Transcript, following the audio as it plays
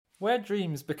Where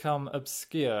dreams become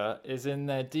obscure is in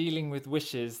their dealing with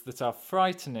wishes that are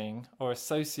frightening or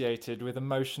associated with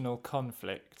emotional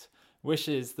conflict,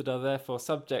 wishes that are therefore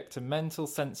subject to mental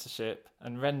censorship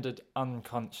and rendered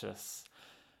unconscious.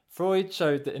 Freud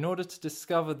showed that in order to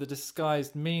discover the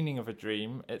disguised meaning of a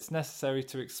dream, it's necessary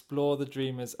to explore the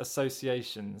dreamer's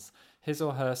associations, his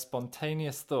or her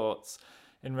spontaneous thoughts,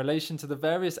 in relation to the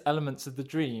various elements of the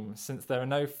dream, since there are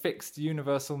no fixed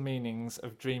universal meanings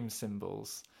of dream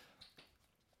symbols.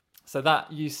 So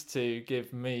that used to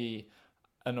give me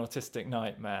an autistic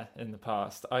nightmare in the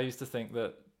past. I used to think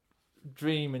that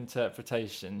dream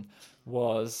interpretation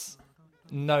was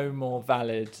no more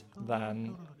valid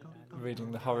than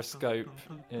reading the horoscope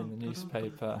in the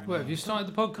newspaper. Well, have you started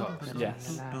the podcast?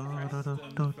 Yes.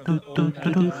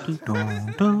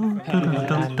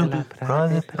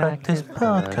 Private Practice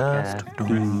Podcast.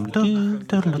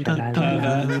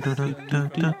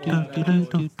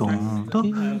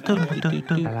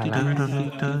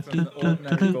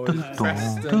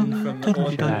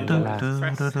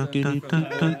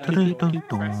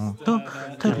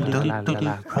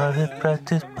 Private Practice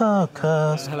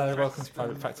Podcast. Hello, welcome to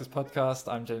Private Practice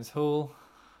Podcast. I'm James Hall.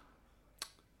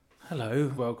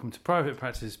 Hello, welcome to Private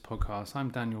Practice Podcast.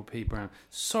 I'm Daniel P. Brown.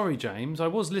 Sorry, James, I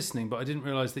was listening, but I didn't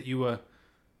realise that you were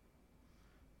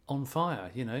on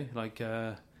fire,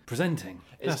 presenting.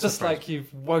 It's just like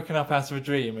you've woken up out of a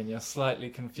dream and you're slightly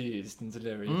confused and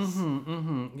delirious.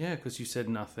 Yeah, because you said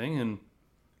nothing and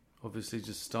obviously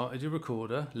just started your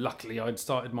recorder. Luckily, I'd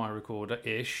started my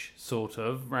recorder-ish, sort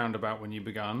of, round about when you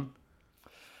begun.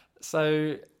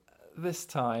 So this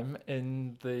time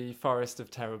in the Forest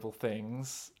of Terrible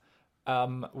Things,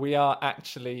 we are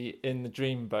actually in the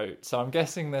dream boat. So I'm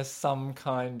guessing there's some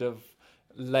kind of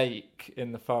lake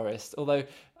in the forest, although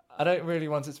I don't really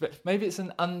want it to be. Maybe it's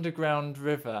an underground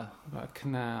river. A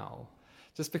canal.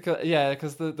 Just because,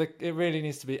 because it really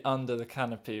needs to be under the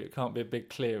canopy. It can't be a big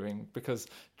clearing because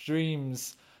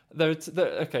dreams.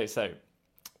 Okay, so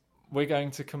we're going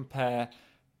to compare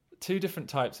two different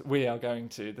types. We are going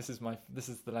to. This is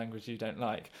the language you don't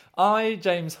like. I,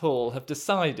 James Hall, have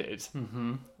decided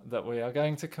that we are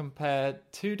going to compare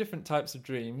two different types of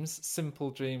dreams: simple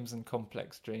dreams and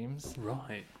complex dreams.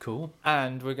 Right. Cool.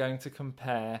 And we're going to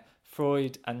compare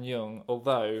Freud and Jung.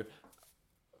 Although,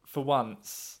 for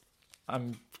once,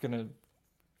 I'm going to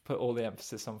put all the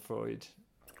emphasis on Freud.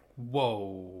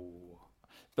 Whoa.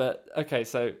 But, okay,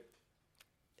 so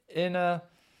I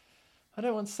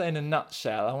don't want to say in a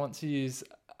nutshell, I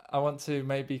want to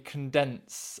maybe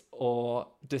condense or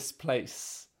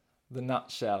displace the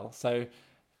nutshell. So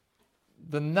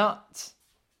the nut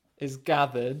is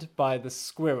gathered by the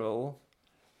squirrel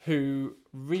who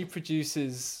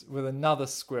reproduces with another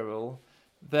squirrel.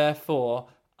 Therefore,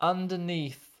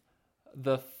 underneath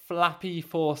the flappy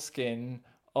foreskin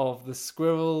of the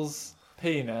squirrel's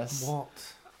penis. What?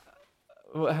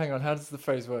 Well, hang on, how does the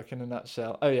phrase work in a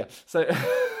nutshell? Oh, yeah. So,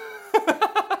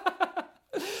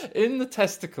 in the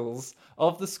testicles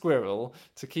of the squirrel,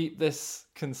 to keep this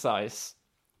concise,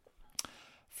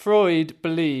 Freud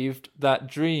believed that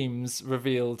dreams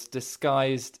revealed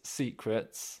disguised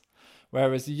secrets,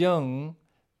 whereas Jung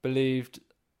believed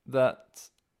that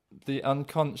the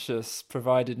unconscious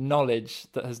provided knowledge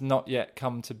that has not yet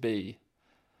come to be.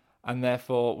 And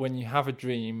therefore, when you have a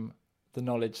dream, the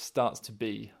knowledge starts to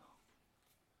be,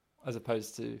 as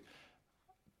opposed to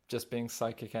just being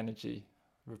psychic energy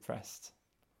repressed.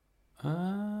 It's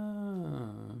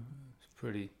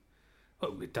pretty...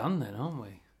 Well, we're done then, aren't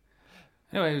we?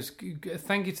 Anyway,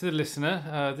 thank you to the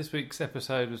listener. This week's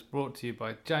episode was brought to you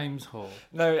by James Hall.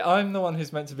 No, I'm the one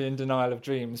who's meant to be in denial of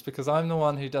dreams because I'm the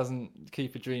one who doesn't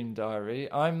keep a dream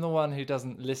diary. I'm the one who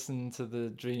doesn't listen to the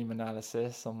dream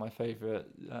analysis on my favourite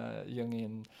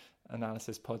Jungian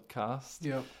analysis podcast.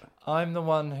 Yep. I'm the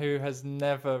one who has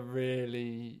never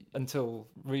really, until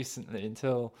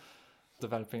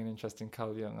developing an interest in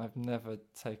Carl Jung, I've never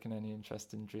taken any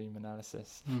interest in dream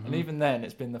analysis. And even then,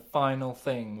 it's been the final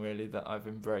thing, really, that I've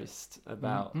embraced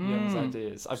about Jung's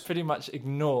ideas. I've pretty much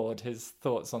ignored his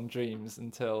thoughts on dreams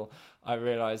until I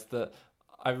realised that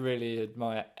I really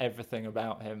admire everything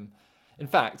about him. In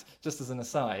fact, just as an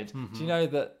aside, do you know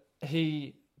that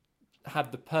he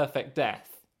had the perfect death?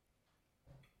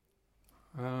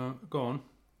 Go on.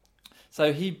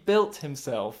 So he built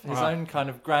himself his own kind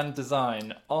of grand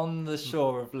design on the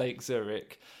shore of Lake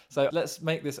Zurich. So let's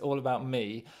make this all about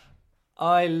me.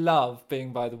 I love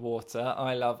being by the water.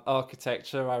 I love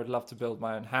architecture. I would love to build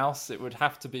my own house. It would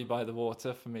have to be by the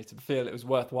water for me to feel it was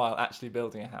worthwhile actually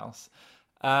building a house.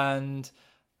 And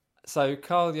so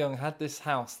Carl Jung had this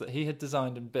house that he had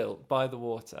designed and built by the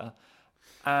water.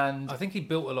 And I think he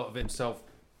built a lot of it himself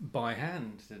by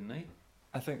hand, didn't he?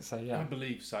 I think so, I yeah.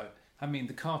 believe so. I mean,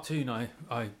 the cartoon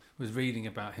I was reading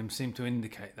about him seemed to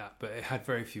indicate that, but it had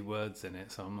very few words in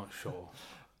it, so I'm not sure.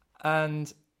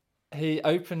 And he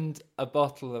opened a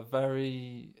bottle of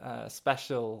very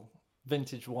special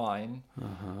vintage wine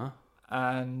Uh-huh.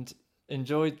 and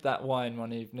enjoyed that wine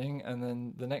one evening, and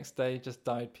then the next day just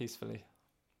died peacefully.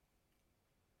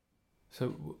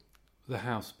 So the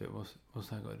house bit, what's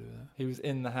that got to do with that? He was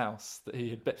in the house that he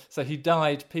had built. So he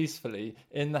died peacefully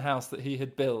in the house that he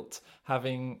had built,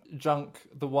 having drunk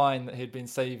the wine that he had been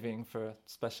saving for a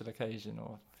special occasion.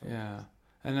 Yeah.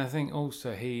 And I think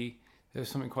also there was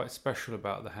something quite special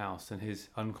about the house and his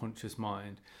unconscious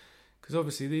mind. Because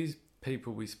obviously these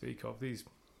people we speak of, these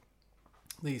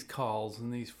Carls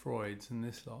and these Freuds and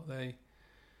this lot, they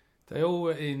all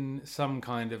were in some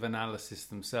kind of analysis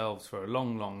themselves for a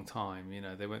long, long time. You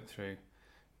know, they went through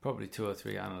probably 2 or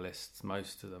 3 analysts,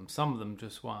 most of them. Some of them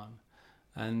just one.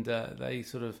 And they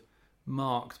sort of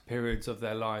marked periods of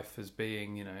their life as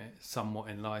being, you know, somewhat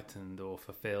enlightened or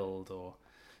fulfilled.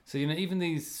 So, you know, even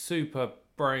these super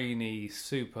brainy,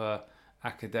 super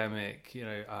academic, you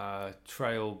know,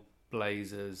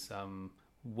 trailblazers,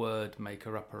 word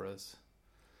maker-upperers,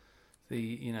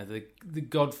 the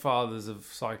godfathers of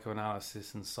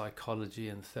psychoanalysis and psychology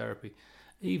and therapy,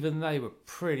 even they were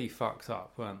pretty fucked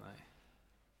up, weren't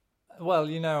they? Well,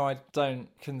 you know, I don't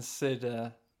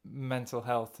consider mental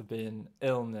health to be an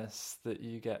illness that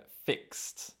you get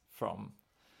fixed from.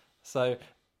 So,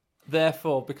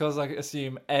 therefore, because I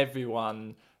assume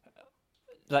everyone,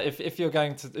 like if you're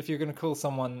going to call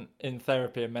someone in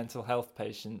therapy a mental health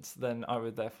patient, then I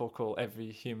would therefore call every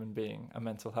human being a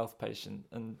mental health patient,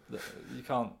 and you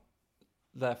can't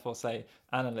therefore say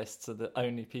analysts are the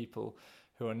only people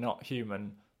who are not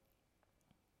human.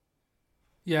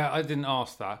 Yeah, I didn't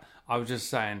ask that. I was just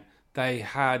saying they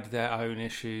had their own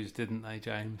issues, didn't they,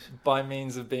 James? By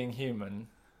means of being human.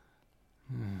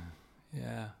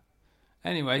 Yeah.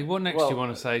 Anyway, what next do you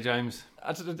want to say, James?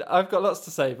 I've got lots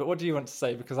to say, but what do you want to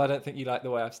say? Because I don't think you like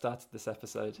the way I've started this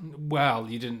episode. Well,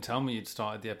 you didn't tell me you'd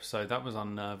started the episode. That was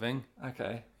unnerving.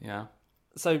 Okay. Yeah.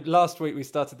 So last week we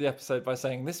started the episode by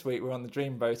saying this week we're on the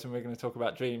dream boat and we're going to talk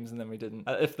about dreams, and then we didn't.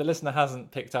 If the listener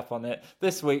hasn't picked up on it,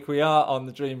 this week we are on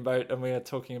the dream boat and we are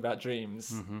talking about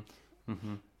dreams.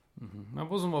 That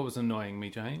wasn't what was annoying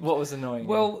me, James. What was annoying?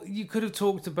 Well, you could have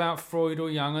talked about Freud or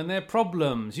Jung and their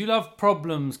problems. You love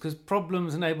problems because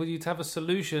problems enable you to have a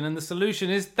solution, and the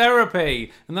solution is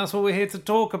therapy, and that's what we're here to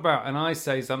talk about. And I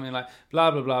say something like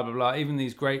blah blah blah blah blah. Even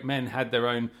these great men had their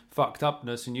own fucked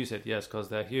upness, and you said yes because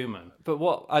they're human. But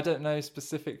what, I don't know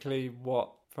specifically what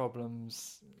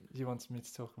problems you wanted me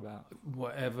to talk about.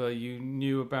 Whatever you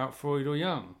knew about Freud or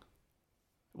Jung.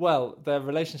 Well, their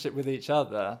relationship with each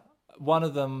other. One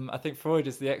of them, I think Freud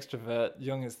is the extrovert,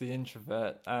 Jung is the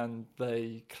introvert, and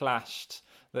they clashed.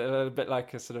 They're a bit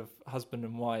like a sort of husband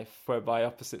and wife, whereby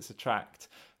opposites attract.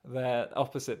 Their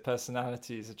opposite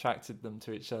personalities attracted them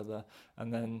to each other,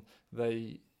 and then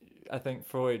I think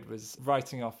Freud was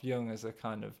writing off Jung as a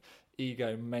kind of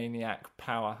egomaniac,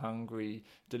 power-hungry,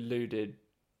 deluded,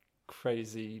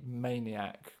 crazy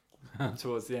maniac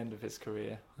towards the end of his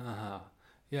career. Uh-huh.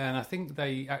 Yeah, and I think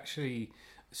they actually...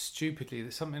 stupidly,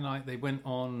 there's something like they went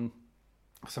on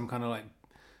some kind of like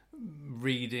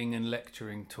reading and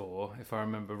lecturing tour, if I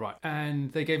remember right,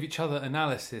 and they gave each other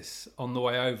analysis on the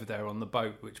way over there on the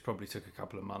boat, which probably took a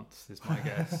couple of months, is my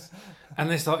guess. And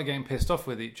they started getting pissed off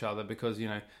with each other because, you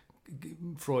know,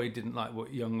 Freud didn't like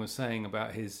what Jung was saying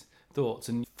about his thoughts,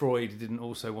 and Freud didn't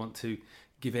also want to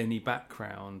give any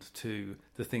background to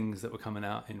the things that were coming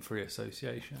out in free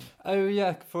association. Oh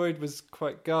yeah, Freud was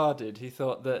quite guarded. He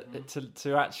thought that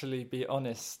to actually be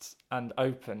honest and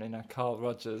open in a Carl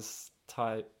Rogers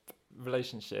type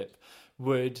relationship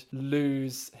would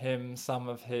lose him some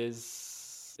of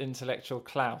his intellectual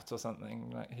clout or something.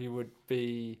 Like he would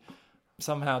be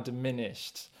somehow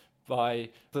diminished by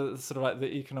the sort of like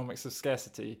the economics of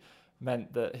scarcity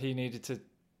meant that he needed to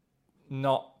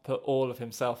not put all of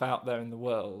himself out there in the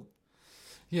world.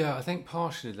 Yeah, I think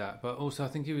partially that, but also I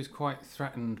think he was quite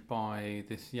threatened by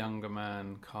this younger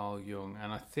man, Carl Jung,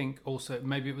 and I think also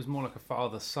maybe it was more like a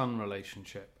father-son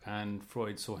relationship, and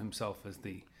Freud saw himself as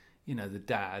the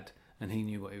dad, and he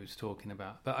knew what he was talking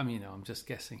about. But I mean, I'm just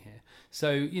guessing here.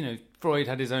 So, Freud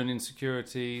had his own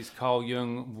insecurities. Carl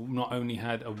Jung not only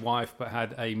had a wife, but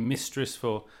had a mistress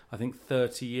for, I think,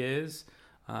 30 years.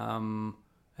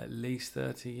 At least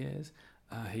 30 years.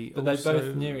 They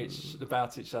both knew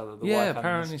about each other. The wife and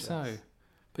apparently mistress.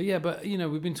 so. But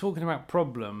we've been talking about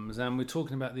problems, and we're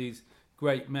talking about these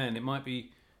great men. It might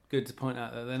be good to point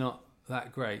out that they're not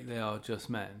that great. They are just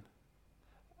men.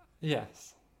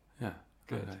 Yes. Yeah.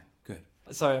 Good. Okay,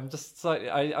 good. Sorry, I'm just slightly.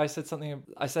 I said something.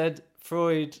 I said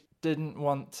Freud didn't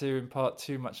want to impart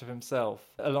too much of himself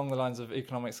along the lines of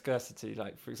economic scarcity.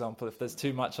 Like, for example, if there's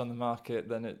too much on the market,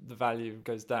 then the value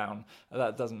goes down.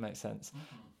 That doesn't make sense.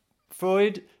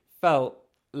 Freud felt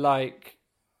like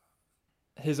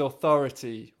his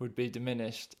authority would be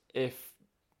diminished if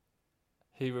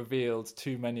he revealed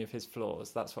too many of his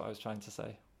flaws. That's what I was trying to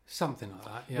say. Something like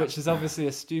that, yeah. Which is obviously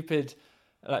a stupid,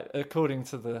 like, according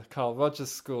to the Carl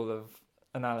Rogers school of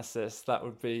analysis, that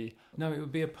would be... No, it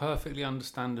would be a perfectly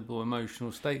understandable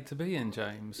emotional state to be in,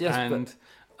 James. Yes,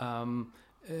 and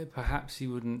perhaps he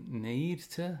wouldn't need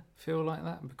to feel like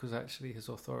that because actually his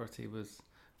authority was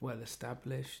well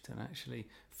established, and actually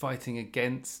fighting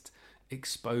against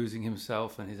exposing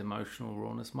himself and his emotional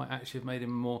rawness might actually have made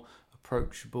him a more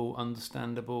approachable,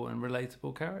 understandable and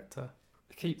relatable character.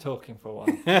 Keep talking for a while.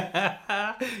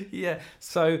 Yeah,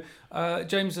 so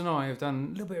James and I have done a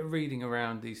little bit of reading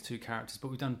around these two characters, but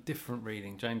we've done different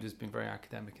reading. James has been very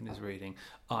academic in his reading.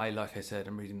 I, like I said,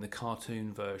 am reading the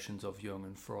cartoon versions of Jung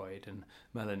and Freud and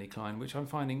Melanie Klein, which I'm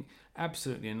finding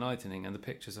absolutely enlightening, and the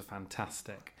pictures are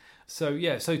fantastic. So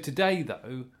today,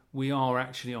 though, we are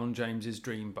actually on James's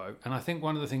dream boat. And I think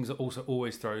one of the things that also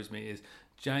always throws me is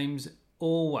James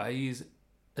always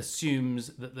assumes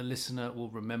that the listener will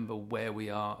remember where we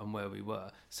are and where we were.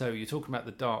 So you're talking about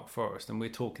the dark forest, and we're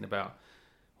talking about...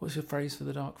 What's your phrase for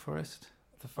the dark forest?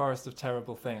 The forest of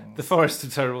terrible things. The forest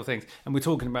of terrible things. And we're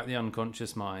talking about the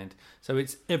unconscious mind. So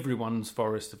it's everyone's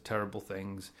forest of terrible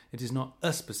things. It is not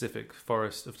a specific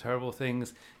forest of terrible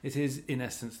things. It is, in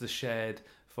essence, the shared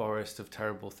forest of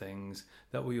terrible things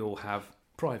that we all have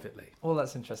privately. Well,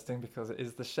 that's interesting, because it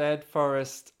is the shared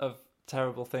forest of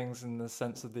terrible things in the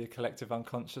sense of the collective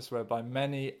unconscious, whereby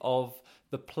many of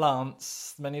the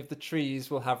plants, many of the trees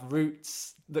will have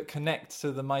roots that connect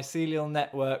to the mycelial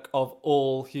network of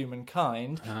all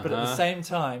humankind. But at the same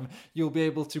time, you'll be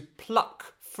able to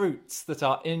pluck fruits that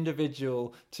are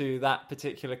individual to that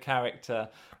particular character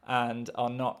and are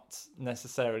not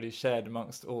necessarily shared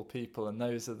amongst all people. And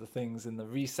those are the things in the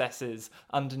recesses,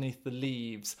 underneath the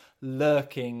leaves,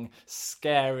 lurking,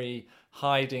 scary,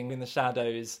 hiding in the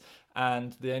shadows.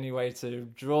 And the only way to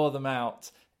draw them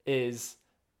out is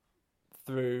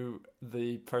through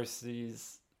the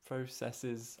processes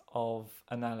of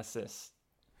analysis.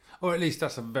 Or at least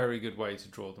that's a very good way to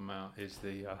draw them out, is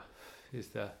the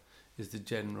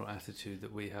general attitude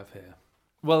that we have here.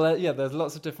 Well, there's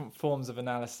lots of different forms of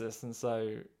analysis, and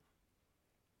so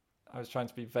I was trying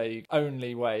to be vague.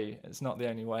 Only way, it's not the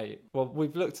only way. Well,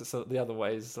 we've looked at some of the other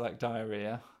ways, like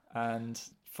diarrhea and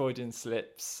Freudian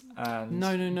slips and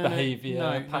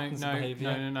behaviour, patterns of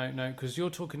behaviour. No, because you're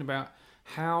talking about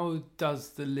how does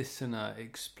the listener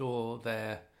explore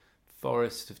their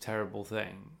forest of terrible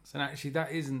things. And actually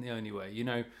that isn't the only way. You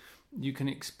know, you can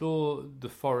explore the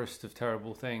forest of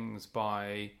terrible things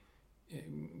by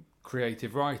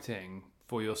creative writing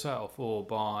for yourself, or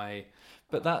by...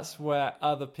 But that's where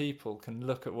other people can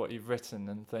look at what you've written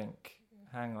and think,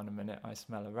 hang on a minute, I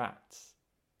smell a rat.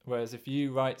 Whereas if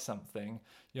you write something,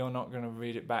 you're not going to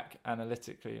read it back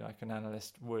analytically like an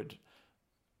analyst would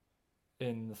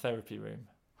in the therapy room.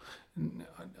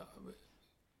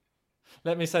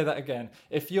 Let me say that again.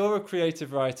 If you're a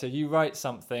creative writer, you write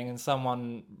something and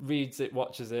someone reads it,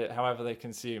 watches it, however they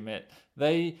consume it,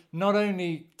 they not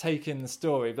only take in the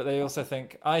story, but they also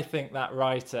think, I think that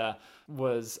writer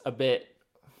was a bit...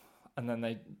 And then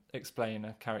they explain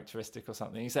a characteristic or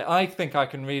something. You say, I think I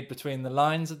can read between the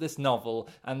lines of this novel,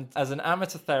 and as an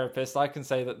amateur therapist, I can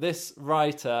say that this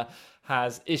writer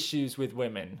has issues with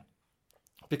women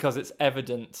because it's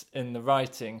evident in the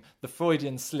writing. The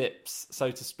Freudian slips, so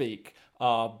to speak,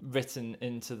 are written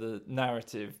into the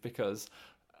narrative because...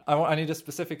 I need a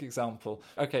specific example.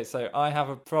 Okay, so I have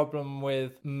a problem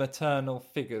with maternal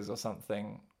figures or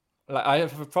something. Like, I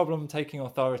have a problem taking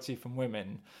authority from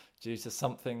women due to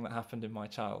something that happened in my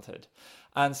childhood.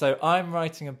 And so I'm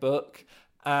writing a book,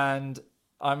 and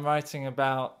I'm writing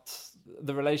about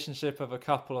the relationship of a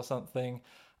couple or something,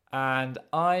 and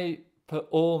I put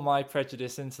all my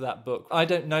prejudice into that book. I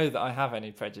don't know that I have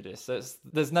any prejudice.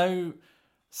 There's no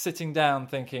sitting down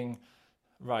thinking,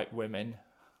 right, women,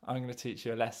 I'm going to teach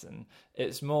you a lesson.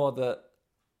 It's more that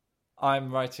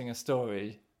I'm writing a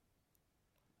story.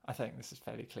 I think this is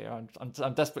fairly clear.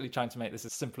 I'm desperately trying to make this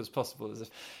as simple as possible, as if,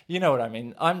 you know what I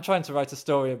mean. I'm trying to write a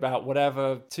story about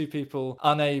whatever two people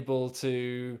unable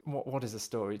to... What is a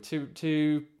story?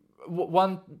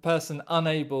 One person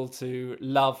unable to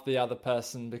love the other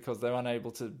person because they're unable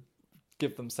to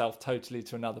give themselves totally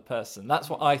to another person. That's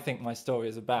what I think my story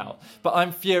is about. But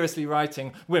I'm furiously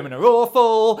writing, women are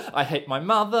awful, I hate my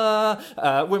mother,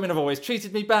 women have always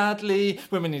treated me badly,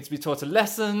 women need to be taught a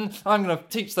lesson, I'm going to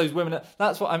teach those women.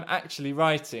 That's what I'm actually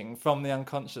writing from the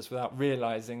unconscious without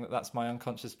realising that that's my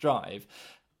unconscious drive.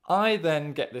 I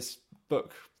then get this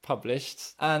book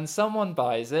published and someone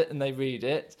buys it and they read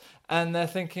it and they're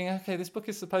thinking, okay, this book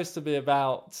is supposed to be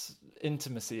about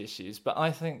intimacy issues, but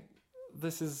I think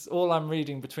this is all I'm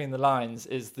reading between the lines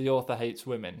is the author hates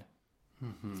women.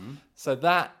 Mm-hmm. So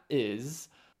that is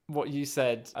what you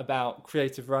said about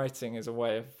creative writing as a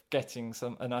way of getting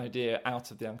an idea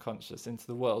out of the unconscious into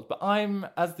the world. But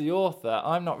as the author,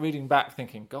 I'm not reading back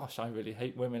thinking, gosh, I really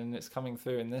hate women and it's coming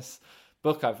through in this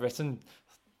book I've written.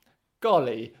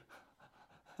 Golly,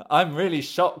 I'm really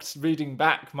shocked reading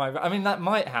back that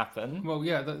might happen. Well,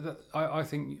 yeah, I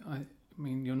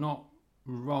mean, you're not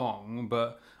wrong,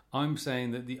 but I'm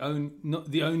saying that the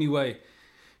only way,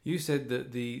 you said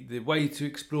that the way to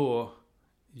explore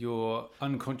your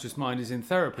unconscious mind is in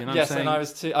therapy, and I'm saying,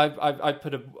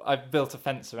 and I built a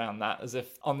fence around that, as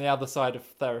if on the other side of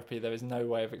therapy there is no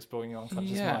way of exploring your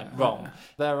unconscious mind. Wrong.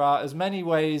 There are as many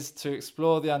ways to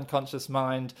explore the unconscious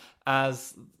mind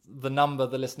as the number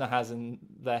the listener has in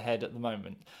their head at the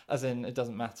moment. As in, it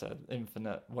doesn't matter,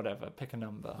 infinite, whatever, pick a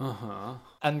number. Uh-huh.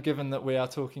 And given that we are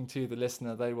talking to the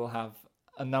listener, they will have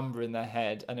a number in their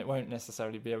head, and it won't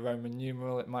necessarily be a Roman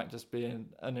numeral, it might just be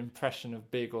an impression of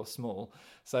big or small.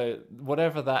 So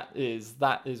whatever that is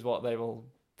what they will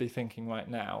be thinking right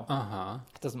now. Uh-huh.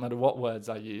 It doesn't matter what words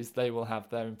I use, they will have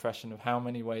their impression of how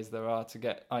many ways there are to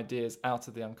get ideas out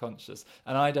of the unconscious.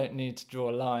 And I don't need to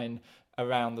draw a line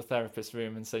around the therapist's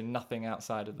room and say nothing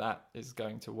outside of that is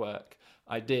going to work.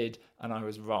 I did, and I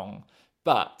was wrong.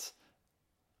 But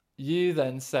you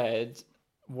then said,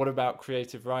 what about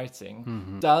creative writing?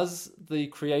 Mm-hmm. Does the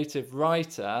creative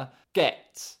writer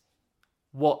get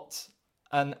what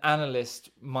an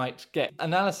analyst might get?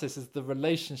 Analysis is the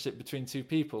relationship between two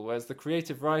people, whereas the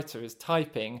creative writer is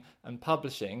typing and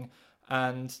publishing,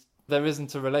 and there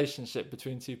isn't a relationship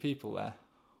between two people there.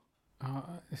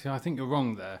 See, I think you're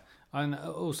wrong there. And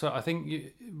also, I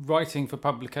think writing for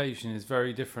publication is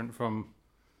very different from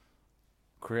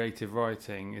creative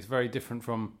writing. It's very different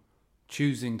from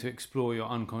choosing to explore your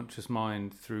unconscious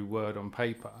mind through word on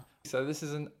paper. So this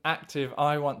is an active,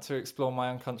 I want to explore my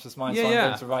unconscious mind, so I'm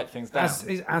going to write things down.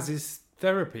 As is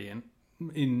therapy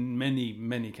in many,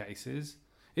 many cases.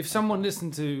 If someone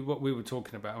listened to what we were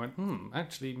talking about and went,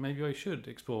 actually, maybe I should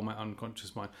explore my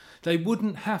unconscious mind, they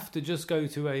wouldn't have to just go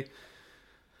to a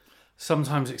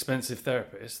sometimes expensive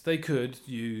therapist. They could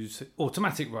use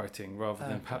automatic writing rather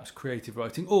than perhaps creative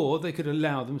writing, or they could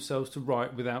allow themselves to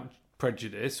write without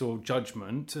prejudice or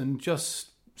judgment and just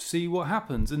see what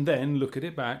happens, and then look at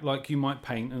it back like you might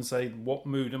paint and say, what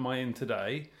mood am I in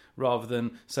today, rather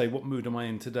than say, what mood am I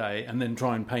in today, and then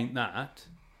try and paint that.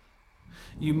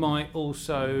 You might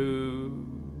also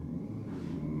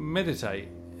meditate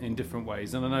in different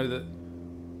ways, and I know that,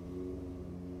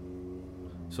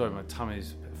 sorry, my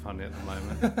tummy's a bit funny at the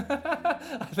moment.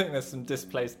 I think there's some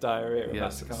displaced diarrhea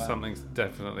about to come out. Something's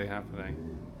definitely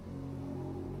happening,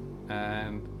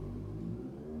 and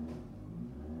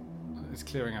it's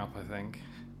clearing up, I think.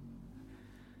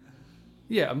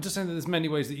 Yeah, I'm just saying that there's many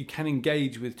ways that you can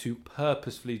engage with to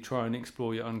purposefully try and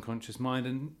explore your unconscious mind.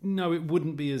 And no, it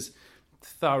wouldn't be as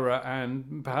thorough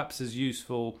and perhaps as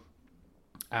useful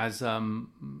as, a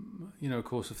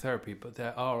course of therapy, but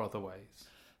there are other ways.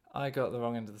 I got the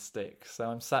wrong end of the stick. So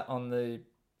I'm sat on the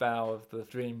bow of the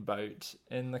dreamboat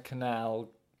in the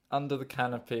canal under the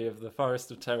canopy of the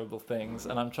Forest of Terrible Things,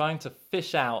 and I'm trying to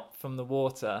fish out from the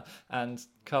water, and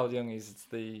Carl Jung uses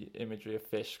the imagery of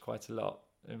fish quite a lot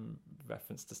in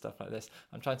reference to stuff like this.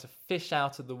 I'm trying to fish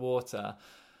out of the water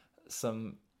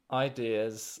some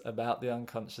ideas about the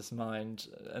unconscious mind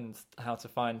and how to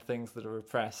find things that are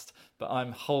repressed, but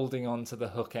I'm holding on to the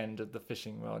hook end of the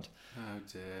fishing rod. Oh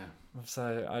dear.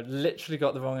 So I literally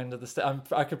got the wrong end of the stick.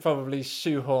 I could probably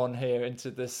shoehorn here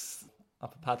into this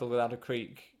up a paddle without a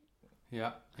creek.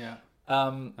 Yeah.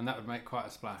 And that would make quite a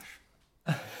splash.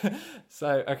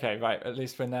 So, okay, right. At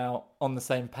least we're now on the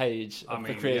same page of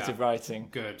the creative writing.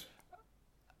 Good.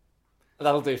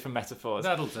 That'll do for metaphors.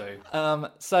 That'll do.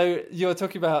 So you're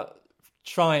talking about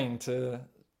trying to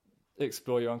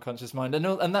explore your unconscious mind,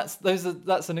 and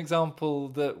that's an example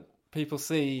that people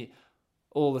see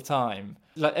all the time.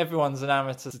 Like, everyone's an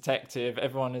amateur detective.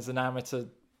 Everyone is an amateur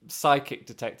psychic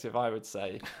detective, I would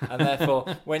say, and therefore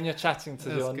when you're chatting to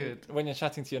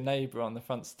your neighbour on the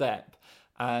front step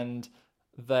and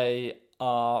they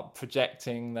are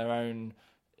projecting their own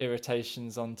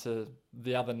irritations onto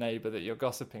the other neighbour that you're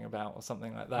gossiping about or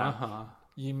something like that, Uh-huh.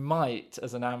 you might,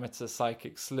 as an amateur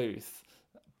psychic sleuth,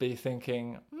 be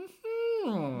thinking,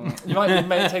 you might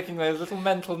be taking those little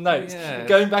mental notes, Yes.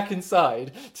 going back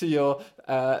inside to your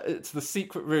to the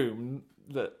secret room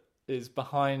that is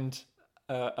behind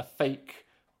a fake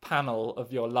panel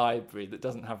of your library that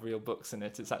doesn't have real books in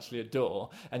it. It's actually a door,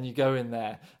 and you go in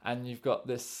there and you've got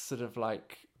this sort of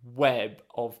like web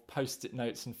of post-it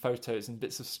notes and photos and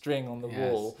bits of string on the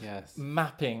wall Yes.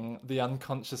 mapping the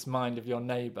unconscious mind of your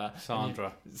neighbour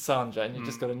Sandra, and you've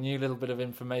just got a new little bit of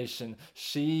information.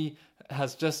 She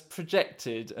has just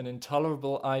projected an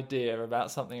intolerable idea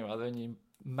about something or other, and you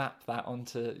map that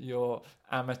onto your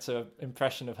amateur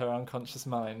impression of her unconscious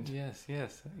mind. Yes.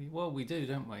 Well, we do,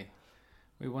 don't we?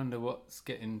 We wonder what's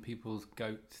getting people's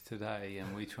goats today,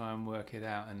 and we try and work it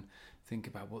out and think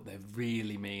about what they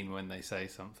really mean when they say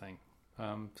something.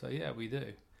 So yeah, we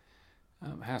do.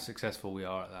 How successful we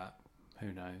are at that,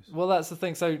 who knows? Well, that's the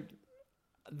thing. So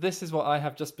this is what I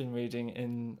have just been reading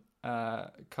in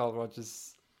Carl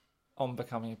Rogers' On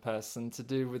Becoming a Person, to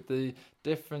do with the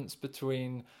difference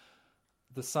between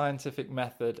the scientific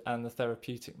method and the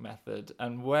therapeutic method.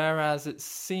 And whereas it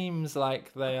seems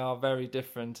like they are very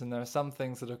different and there are some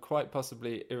things that are quite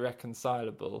possibly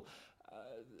irreconcilable,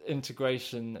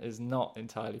 integration is not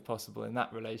entirely possible in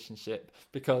that relationship,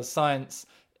 because science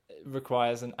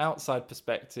requires an outside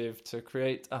perspective to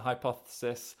create a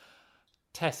hypothesis,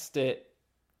 test it,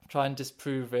 try and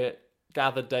disprove it,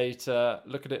 gather data,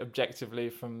 look at it objectively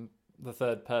from the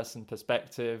third person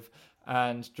perspective,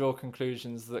 and draw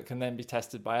conclusions that can then be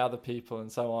tested by other people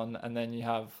and so on. And then you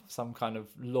have some kind of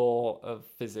law of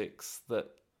physics that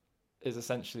is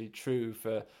essentially true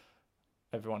for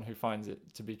everyone who finds it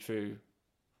to be true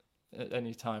at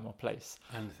any time or place.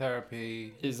 And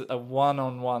therapy Is a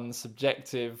one-on-one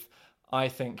subjective, I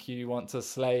think you want to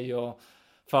slay your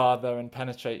father and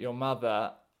penetrate your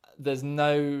mother. There's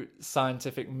no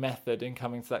scientific method in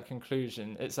coming to that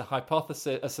conclusion. It's a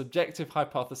hypothesis, a subjective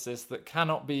hypothesis that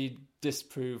cannot be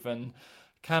disproven,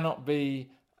 cannot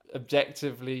be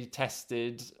objectively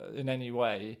tested in any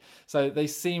way. So they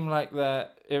seem like they're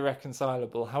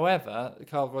irreconcilable. However,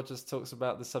 Carl Rogers talks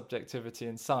about the subjectivity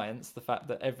in science, the fact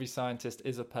that every scientist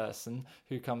is a person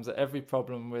who comes at every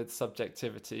problem with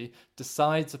subjectivity,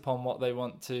 decides upon what they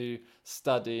want to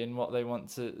study and what they want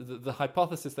to... The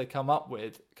hypothesis they come up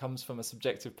with comes from a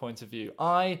subjective point of view.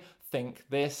 I think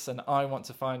this and I want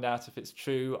to find out if it's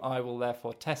true. I will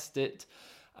therefore test it.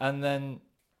 And then...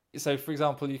 So, for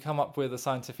example, you come up with a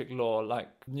scientific law like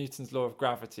Newton's law of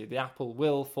gravity. The apple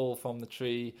will fall from the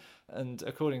tree, and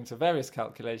according to various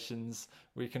calculations,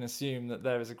 we can assume that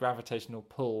there is a gravitational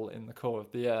pull in the core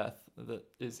of the Earth that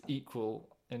is equal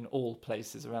in all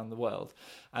places around the world.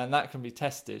 And that can be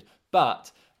tested.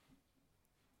 But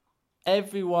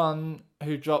everyone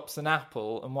who drops an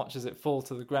apple and watches it fall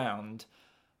to the ground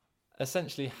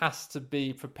essentially has to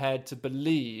be prepared to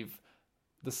believe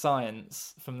the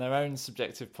science from their own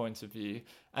subjective point of view.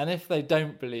 And if they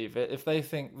don't believe it, if they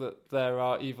think that there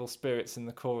are evil spirits in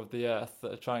the core of the earth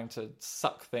that are trying to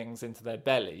suck things into their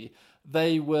belly,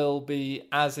 they will be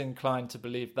as inclined to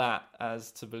believe that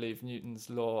as to believe Newton's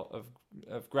law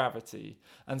of gravity.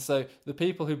 And so the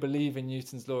people who believe in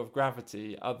Newton's law of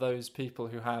gravity are those people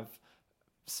who have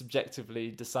subjectively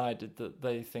decided that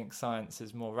they think science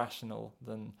is more rational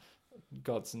than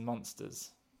gods and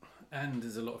monsters. And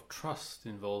there's a lot of trust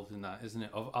involved in that, isn't it?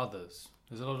 Of others.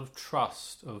 There's a lot of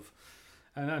trust of,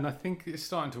 and I think it's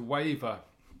starting to waver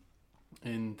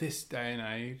in this day and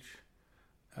age.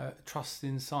 Trust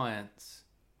in science,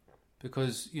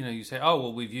 because you say, oh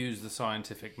well, we've used the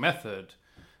scientific method.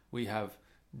 We have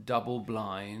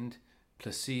double-blind,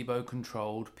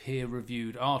 placebo-controlled,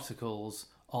 peer-reviewed articles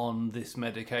on this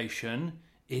medication.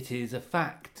 It is a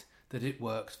fact that it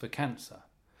works for cancer,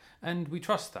 and we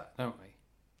trust that, don't we?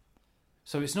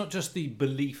 So it's not just the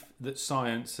belief that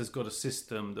science has got a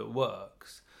system that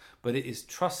works, but it is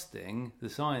trusting the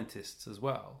scientists as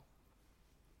well.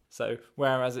 So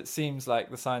whereas it seems like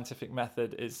the scientific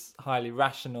method is highly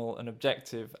rational and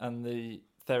objective, and the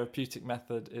therapeutic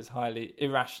method is highly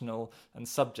irrational and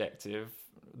subjective,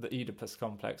 the Oedipus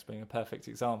complex being a perfect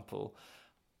example,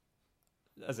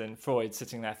 as in Freud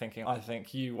sitting there thinking, I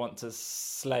think you want to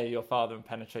slay your father and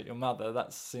penetrate your mother.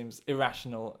 That seems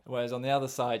irrational. Whereas on the other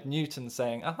side, Newton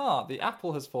saying, aha, the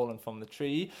apple has fallen from the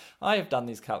tree. I have done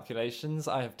these calculations.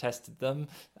 I have tested them.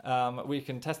 We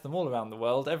can test them all around the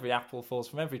world. Every apple falls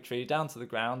from every tree down to the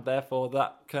ground. Therefore,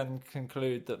 that can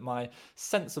conclude that my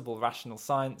sensible, rational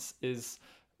science is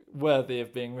worthy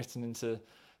of being written into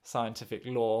scientific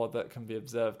law that can be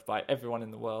observed by everyone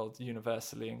in the world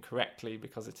universally and correctly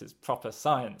because it is proper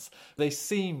science. They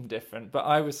seem different, but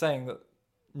I was saying that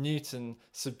Newton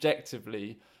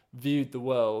subjectively viewed the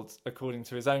world according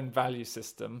to his own value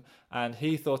system, and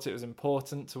he thought it was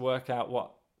important to work out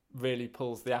what really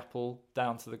pulls the apple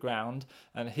down to the ground,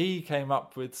 and he came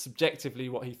up with subjectively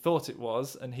what he thought it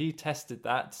was, and he tested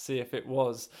that to see if it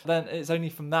was. Then it's only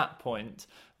from that point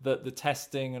that the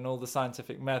testing and all the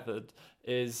scientific method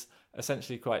is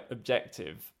essentially quite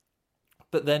objective.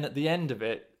 But then at the end of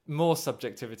it, more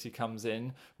subjectivity comes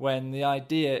in when the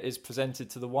idea is presented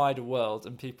to the wider world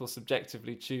and people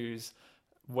subjectively choose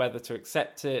whether to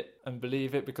accept it and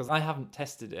believe it, because I haven't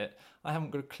tested it. I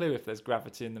haven't got a clue if there's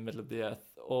gravity in the middle of the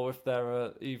earth or if there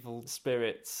are evil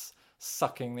spirits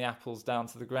sucking the apples down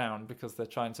to the ground because they're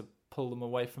trying to pull them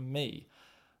away from me.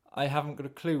 I haven't got a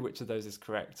clue which of those is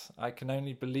correct. I can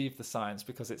only believe the science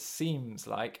because it seems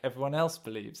like everyone else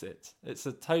believes it. It's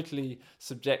a totally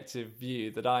subjective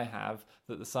view that I have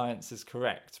that the science is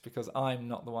correct because I'm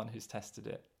not the one who's tested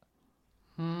it.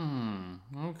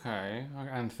 Okay.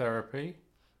 And therapy?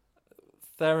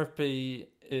 Therapy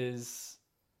is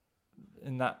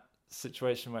in that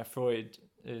situation where Freud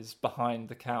is behind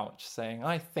the couch saying,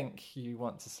 I think you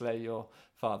want to slay your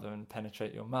father and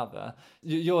penetrate your mother.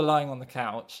 You're lying on the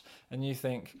couch and you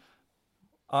think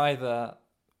either,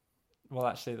 well,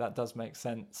 actually that does make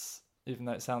sense, even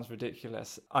though it sounds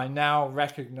ridiculous. I now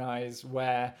recognize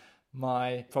where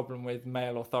my problem with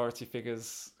male authority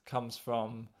figures comes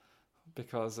from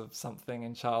because of something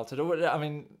in childhood. Or, I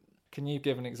mean, can you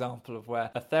give an example of where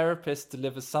a therapist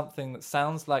delivers something that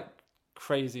sounds like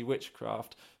crazy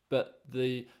witchcraft, but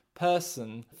the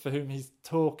person for whom he's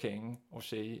talking, or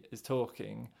she is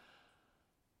talking,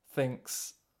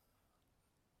 thinks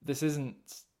this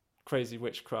isn't crazy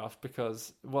witchcraft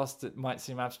because whilst it might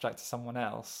seem abstract to someone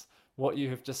else, what you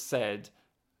have just said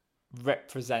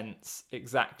represents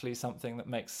exactly something that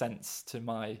makes sense to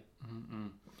my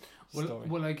story.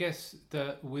 Well, I guess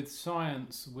that with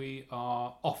science, we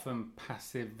are often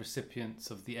passive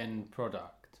recipients of the end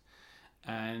product.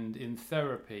 And in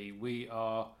therapy, we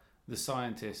are the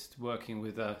scientist working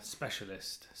with a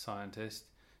specialist scientist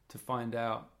to find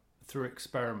out through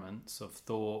experiments of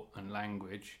thought and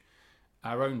language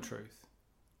our own truth.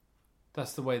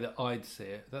 That's the way that I'd see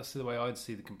it. That's the way I'd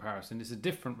see the comparison. It's a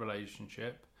different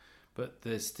relationship, but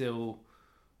there's still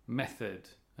method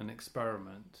and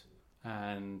experiment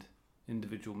and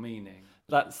individual meaning.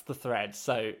 That's the thread.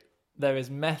 So there is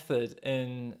method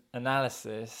in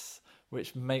analysis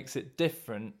which makes it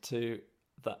different to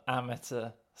the amateur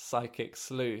psychic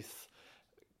sleuth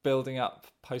building up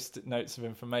post-it notes of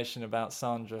information about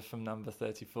Sandra from number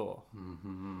 34.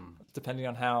 Depending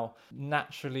on how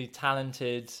naturally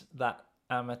talented that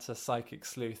amateur psychic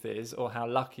sleuth is or how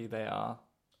lucky they are,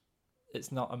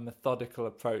 it's not a methodical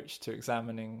approach to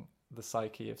examining the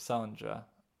psyche of Sandra.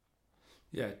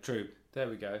 Yeah, true. There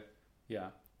we go. Yeah.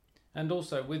 And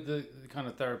also with the kind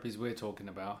of therapies we're talking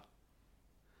about,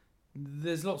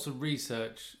 there's lots of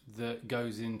research that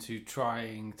goes into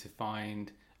trying to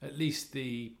find at least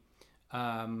the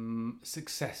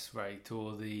success rate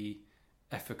or the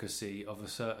efficacy of a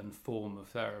certain form of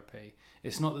therapy.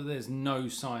 It's not that there's no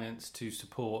science to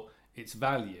support its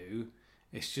value,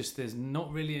 it's just there's not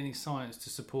really any science to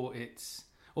support its,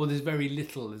 or there's very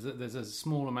little, there's a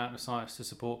small amount of science to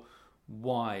support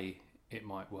why it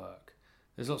might work.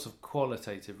 There's lots of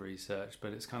qualitative research,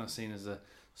 but it's kind of seen as a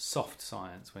soft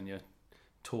science when you're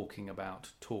talking about.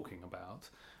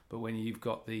 But when you've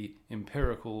got the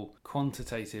empirical,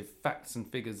 quantitative facts and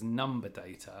figures, number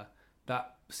data,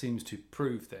 that seems to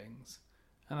prove things.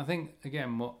 And I think,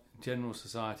 again, what general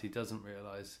society doesn't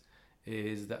realise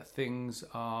is that things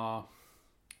are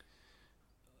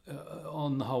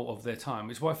on the whole of their time.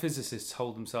 It's why physicists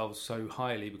hold themselves so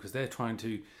highly, because they're trying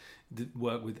to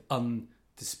work with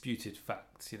undisputed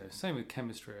facts. Same with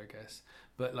chemistry, I guess.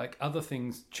 But like other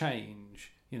things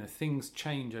change. Things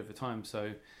change over time.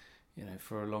 So,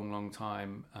 for a long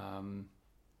time,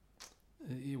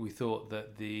 we thought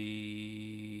that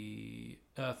the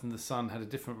Earth and the Sun had a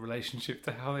different relationship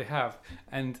to how they have,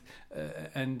 and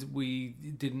we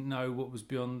didn't know what was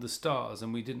beyond the stars,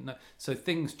 and we didn't know. So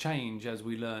things change as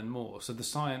we learn more. So the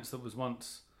science that was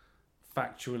once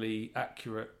factually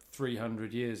accurate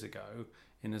 300 years ago,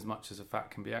 in as much as a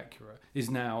fact can be accurate, is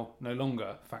now no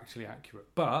longer factually accurate.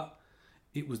 But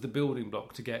it was the building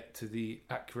block to get to the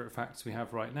accurate facts we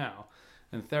have right now.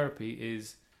 And therapy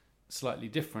is slightly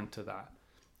different to that.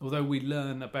 Although we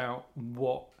learn about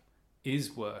what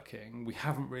is working, we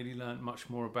haven't really learned much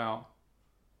more about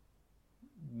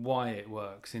why it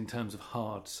works in terms of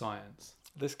hard science.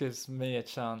 This gives me a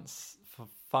chance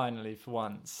finally, for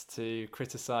once, to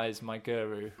criticise my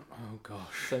guru. Oh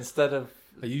gosh. So instead of...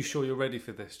 Are you sure you're ready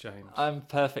for this, James? I'm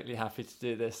perfectly happy to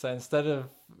do this. So instead of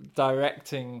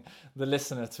directing the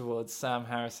listener towards Sam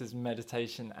Harris's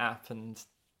meditation app and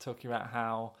talking about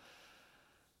how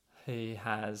he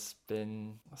has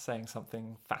been saying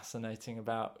something fascinating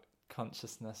about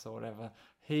consciousness or whatever,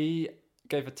 he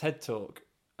gave a TED talk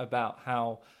about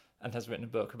how, and has written a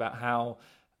book about how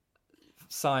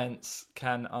science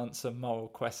can answer moral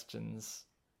questions.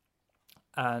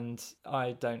 And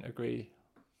I don't agree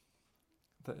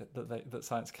that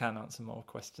science can answer moral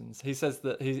questions. He says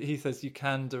that he says you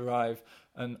can derive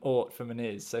an ought from an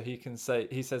is. So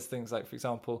he says things like, for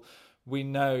example, we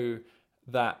know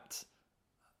that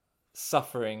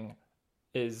suffering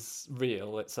is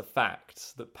real, it's a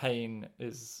fact, that pain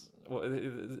is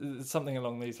something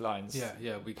along these lines.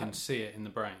 Yeah, we can see it in the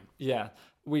brain. Yeah,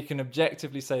 we can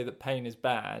objectively say that pain is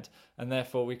bad, and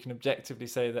therefore we can objectively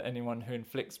say that anyone who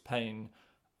inflicts pain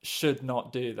should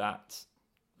not do that.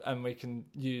 And we can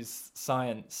use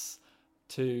science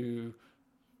to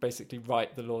basically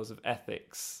write the laws of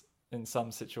ethics in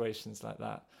some situations like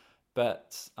that.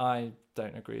 But I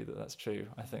don't agree that that's true.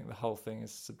 I think the whole thing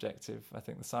is subjective. I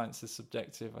think the science is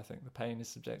subjective. I think the pain is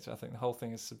subjective. I think the whole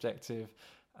thing is subjective.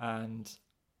 And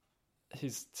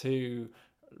he's too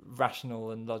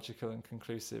rational and logical and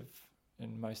conclusive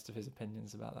in most of his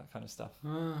opinions about that kind of stuff.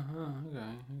 Okay.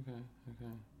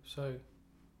 So,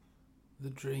 the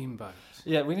dream boat.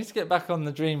 Yeah, we need to get back on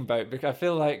the dream boat, because I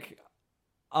feel like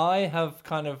I have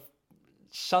kind of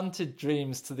shunted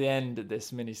dreams to the end of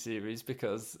this mini-series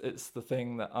because it's the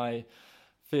thing that I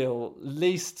feel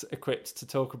least equipped to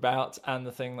talk about, and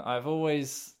the thing that I've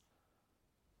always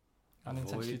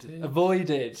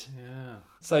avoided. Yeah.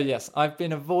 So yes, I've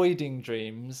been avoiding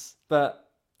dreams, but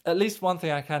at least one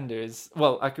thing I can do is,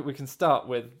 well, we can start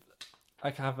with, I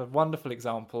can have a wonderful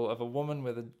example of a woman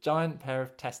with a giant pair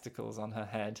of testicles on her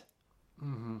head.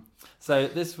 Mm-hmm. So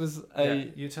this was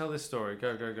you tell this story.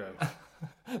 Go.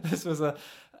 This was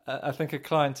I think a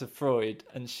client of Freud,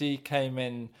 and she came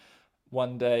in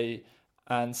one day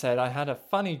and said, I had a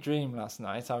funny dream last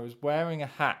night. I was wearing a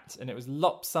hat and it was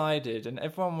lopsided, and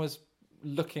everyone was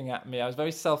looking at me. I was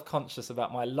very self-conscious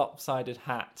about my lopsided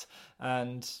hat,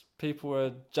 and people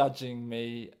were judging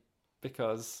me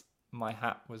because my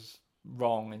hat was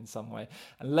wrong in some way.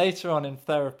 And later on in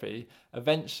therapy,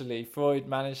 eventually Freud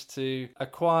managed to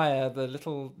acquire the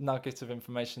little nugget of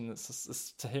information that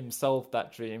to him solved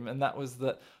that dream, and that was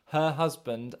that her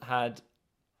husband had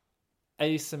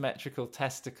asymmetrical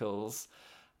testicles,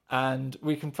 and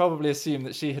we can probably assume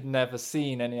that she had never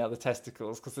seen any other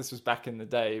testicles, because this was back in the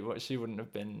day where she wouldn't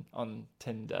have been on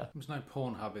Tinder. There was no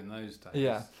Pornhub in those days.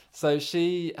 Yeah, so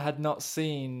she had not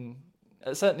seen...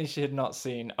 Certainly she had not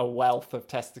seen a wealth of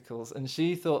testicles, and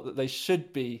she thought that they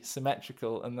should be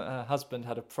symmetrical, and that her husband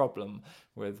had a problem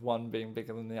with one being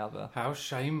bigger than the other. How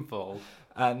shameful.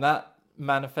 And that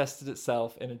manifested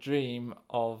itself in a dream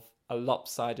of a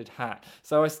lopsided hat.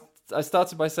 So I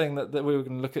started by saying that we were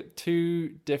going to look at two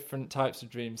different types of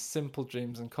dreams, simple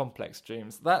dreams and complex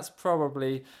dreams. That's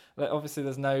probably, obviously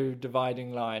there's no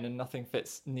dividing line and nothing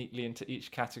fits neatly into each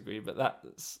category, but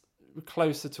that's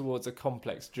closer towards a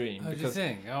complex dream. Oh, do you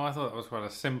think? Oh, I thought that was quite a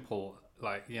simple,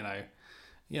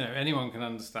 anyone can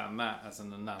understand that as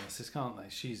an analysis, can't they?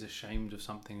 She's ashamed of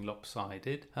something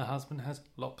lopsided. Her husband has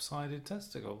lopsided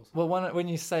testicles. Well, when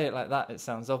you say it like that, it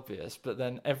sounds obvious, but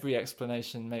then every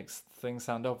explanation makes things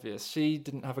sound obvious. She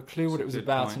didn't have a clue what it was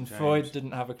about, and Freud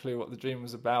didn't have a clue what the dream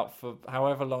was about for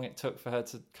however long it took for her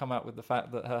to come out with the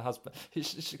fact that her husband...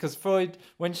 Because Freud,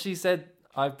 when she said,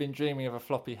 I've been dreaming of a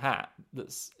floppy hat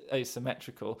that's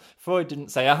asymmetrical, Freud didn't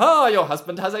say, aha, your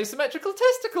husband has asymmetrical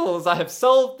testicles, I have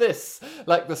solved this,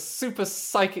 like the super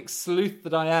psychic sleuth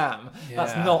that I am. Yeah.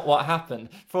 That's not what happened.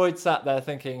 Freud sat there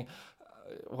thinking,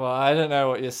 well, I don't know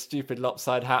what your stupid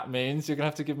lopsided hat means, you're going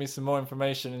to have to give me some more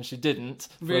information, and she didn't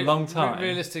for a long time.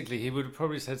 Realistically, he would have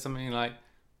probably said something like,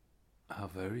 how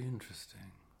very interesting.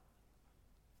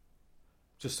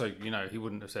 Just so you know, he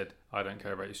wouldn't have said, I don't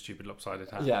care about your stupid lopsided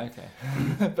hat. Yeah,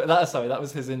 okay. But that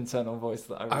was his internal voice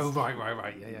that I was... Oh,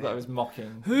 right. Yeah. I was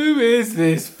mocking. Who is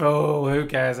this fool? Who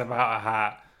cares about a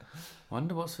hat?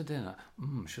 Wonder what's for dinner.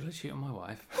 Should I cheat on my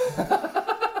wife?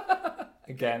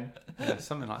 Again. Yeah,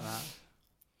 something like that.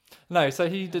 No, so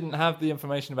he didn't have the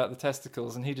information about the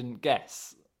testicles, and he didn't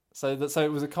guess. So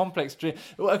it was a complex dream.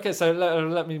 Okay, so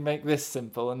let me make this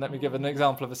simple, and let me give an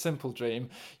example of a simple dream.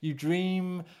 You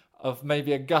dream of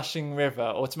maybe a gushing river,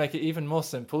 or to make it even more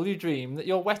simple, you dream that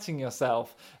you're wetting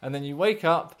yourself, and then you wake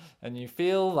up and you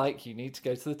feel like you need to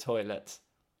go to the toilet.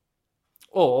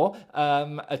 Or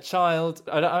a child.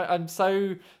 I'm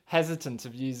so hesitant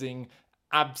of using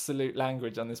absolute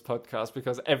language on this podcast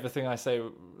because everything I say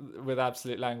with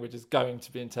absolute language is going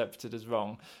to be interpreted as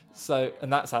wrong. So,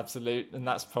 and that's absolute, and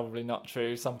that's probably not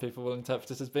true. Some people will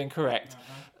interpret it as being correct.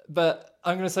 But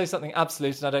I'm going to say something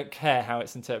absolute, and I don't care how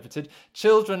it's interpreted.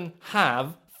 Children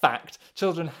have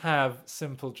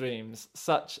simple dreams,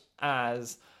 such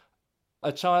as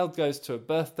a child goes to a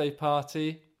birthday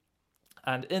party,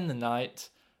 and in the night,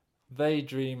 they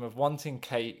dream of wanting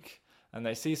cake, and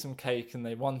they see some cake and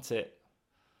they want it,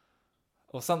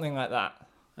 or something like that.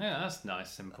 Yeah, that's a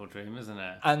nice, simple dream, isn't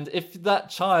it? And if that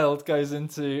child goes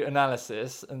into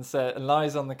analysis and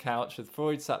lies on the couch with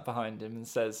Freud sat behind him and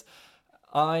says,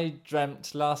 I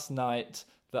dreamt last night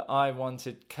that I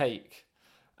wanted cake.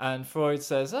 And Freud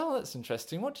says, oh, that's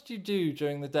interesting. What did you do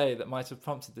during the day that might have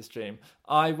prompted this dream?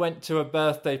 I went to a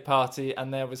birthday party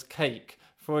and there was cake.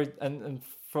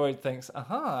 Freud thinks,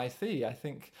 aha, I see. I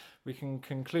think we can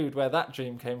conclude where that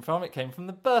dream came from. It came from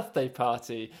the birthday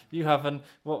party. You have an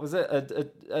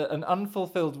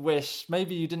unfulfilled wish.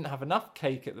 Maybe you didn't have enough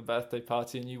cake at the birthday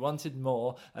party and you wanted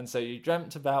more, and so you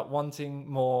dreamt about wanting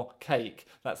more cake.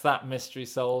 That's that mystery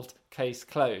solved, case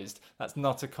closed. That's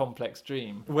not a complex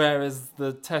dream. Whereas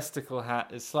the testicle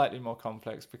hat is slightly more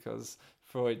complex because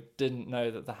Freud didn't know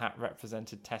that the hat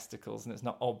represented testicles, and it's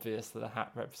not obvious that a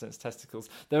hat represents testicles.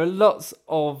 There are lots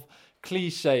of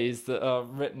cliches that are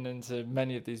written into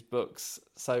many of these books.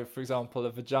 So, for example,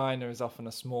 a vagina is often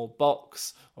a small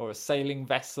box or a sailing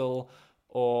vessel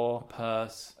or a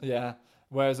purse. Yeah,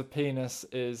 whereas a penis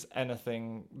is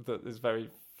anything that is very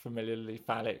familiarly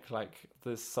phallic, like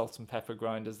the salt and pepper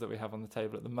grinders that we have on the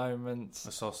table at the moment.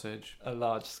 A sausage. A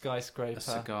large skyscraper. A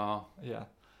cigar. Yeah.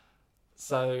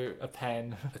 So, a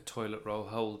pen. A toilet roll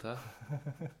holder.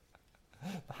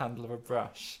 The handle of a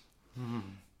brush.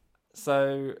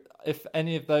 So, if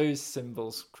any of those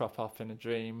symbols crop up in a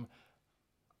dream...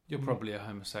 You're probably a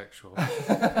homosexual.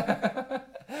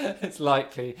 It's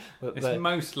likely that it's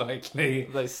most likely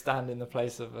they stand in the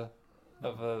place of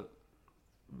a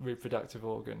reproductive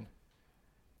organ.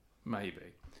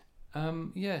 Maybe.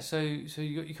 So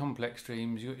you got your complex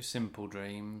dreams, you got your simple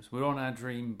dreams. We're on our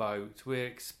dream boat. We're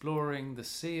exploring the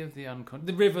sea of the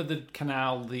the river, the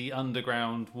canal, the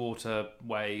underground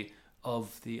waterway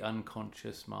of the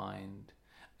unconscious mind.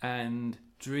 And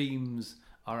dreams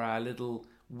are our little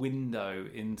window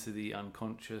into the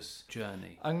unconscious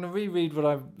journey. I'm going to reread what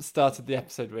I started the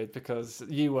episode with because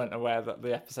you weren't aware that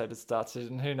the episode had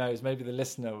started, and who knows, maybe the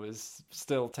listener was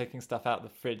still taking stuff out of the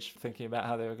fridge thinking about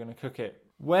how they were going to cook it.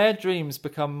 Where dreams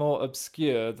become more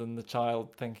obscure than the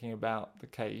child thinking about the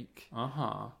cake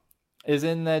is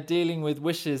in their dealing with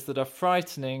wishes that are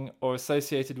frightening or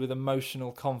associated with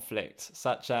emotional conflict,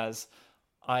 such as,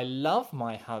 I love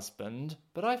my husband,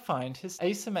 but I find his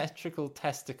asymmetrical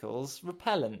testicles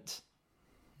repellent.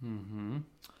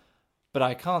 But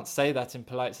I can't say that in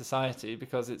polite society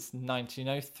because it's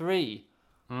 1903.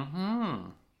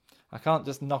 I can't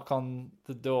just knock on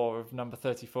the door of number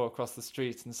 34 across the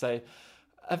street and say,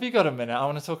 have you got a minute? I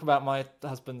want to talk about my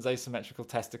husband's asymmetrical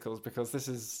testicles because this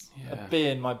is a bee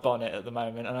in my bonnet at the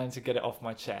moment and I need to get it off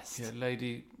my chest. Yeah,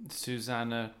 Lady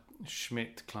Susanna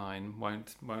Schmidt-Klein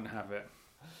won't have it.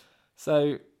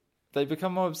 So they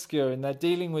become more obscure in their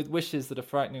dealing with wishes that are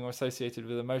frightening or associated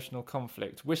with emotional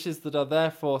conflict, wishes that are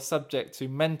therefore subject to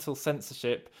mental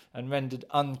censorship and rendered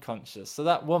unconscious. So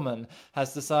that woman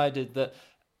has decided that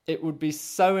it would be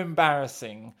so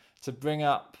embarrassing to bring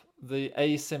up the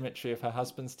asymmetry of her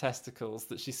husband's testicles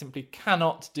that she simply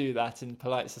cannot do that in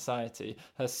polite society.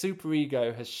 Her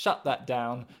superego has shut that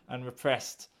down and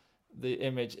repressed the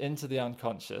image into the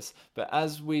unconscious. But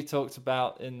as we talked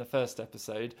about in the first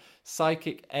episode,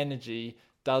 psychic energy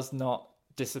does not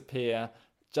disappear,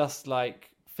 just like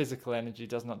physical energy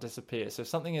does not disappear. So if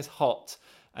something is hot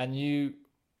and you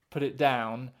put it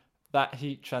down, that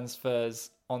heat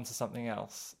transfers onto something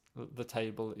else, the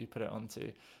table that you put it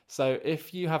onto. So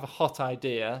if you have a hot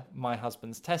idea, my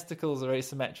husband's testicles are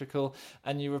asymmetrical,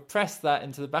 and you repress that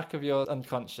into the back of your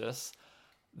unconscious,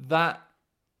 that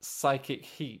psychic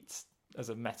heat, as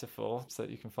a metaphor, so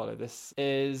that you can follow this,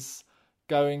 is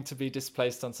going to be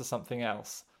displaced onto something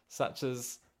else, such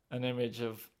as an image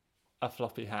of a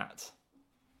floppy hat.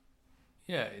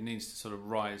 Yeah, it needs to sort of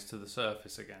rise to the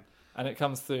surface again. And it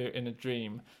comes through in a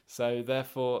dream. So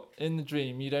therefore, in the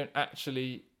dream, you don't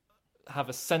actually have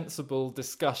a sensible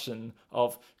discussion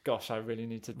of, gosh, I really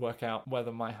need to work out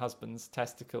whether my husband's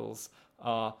testicles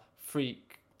are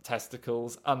freak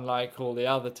testicles, unlike all the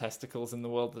other testicles in the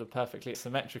world that are perfectly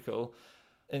symmetrical.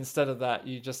 Instead of that,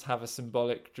 you just have a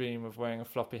symbolic dream of wearing a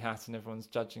floppy hat and everyone's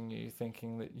judging you,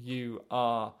 thinking that you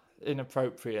are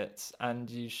inappropriate and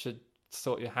you should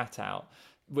sort your hat out,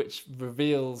 which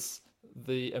reveals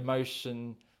the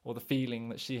emotion or the feeling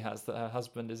that she has that her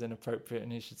husband is inappropriate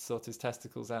and he should sort his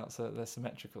testicles out so that they're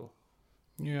symmetrical.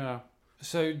 Yeah.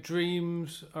 So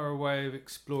dreams are a way of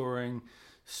exploring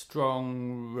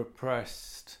strong,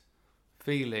 repressed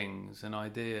feelings and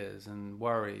ideas and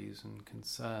worries and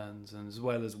concerns, and as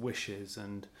well as wishes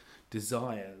and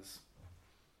desires.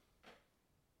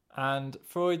 And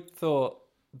Freud thought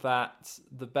that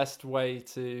the best way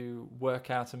to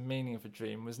work out a meaning of a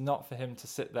dream was not for him to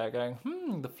sit there going,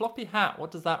 the floppy hat,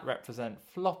 what does that represent?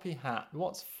 Floppy hat,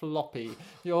 what's floppy?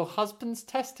 Your husband's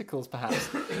testicles, perhaps,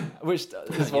 which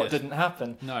is what didn't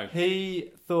happen. No.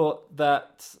 He thought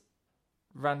that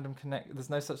there's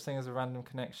no such thing as a random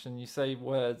connection. You say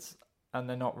words and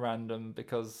they're not random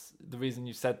because the reason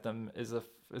you said them is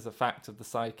a fact of the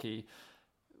psyche.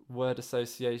 Word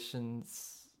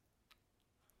associations...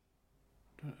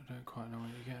 I don't quite know what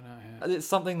you're getting at here. It's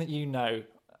something that you know.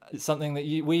 It's something that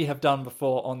we have done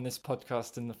before on this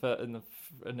podcast in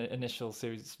the initial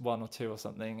series 1 or 2 or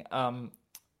something.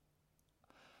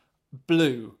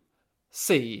 Blue,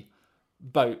 sea,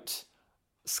 boat,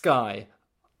 sky.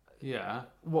 Yeah.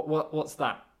 What's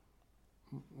that?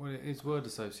 Well, it's word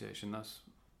association.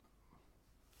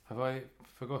 Have I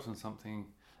forgotten something?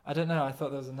 I don't know. I thought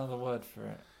there was another word for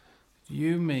it.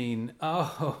 You mean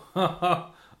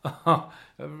oh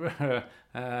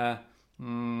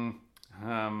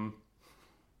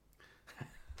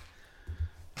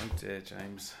dear,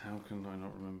 James, how can I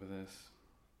not remember this?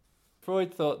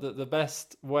 Freud thought that the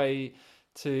best way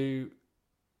to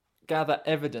gather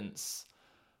evidence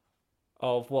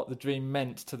of what the dream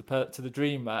meant to the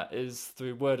dreamer is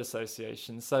through word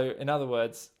association. So, in other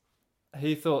words,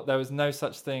 he thought there was no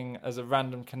such thing as a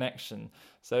random connection.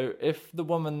 So, if the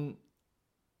woman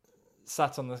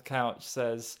sat on the couch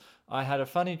says, I had a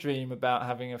funny dream about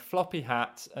having a floppy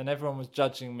hat and everyone was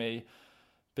judging me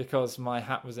because my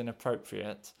hat was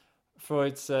inappropriate,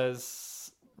 Freud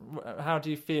says, how do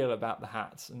you feel about the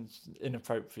hat and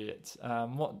inappropriate?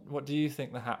 What do you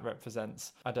think the hat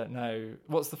represents? I don't know.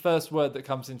 What's the first word that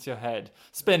comes into your head?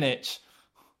 Spinach.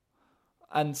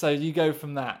 And so you go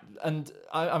from that. And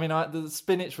the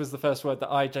spinach was the first word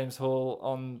that James Hall,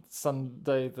 on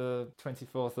Sunday the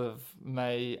 24th of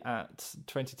May at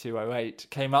 22:08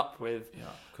 came up with. Yeah,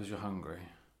 because you're hungry.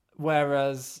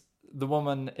 Whereas the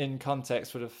woman in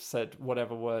context would have said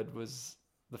whatever word was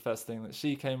the first thing that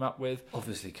she came up with.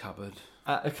 Obviously cupboard.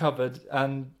 At a cupboard.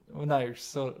 And,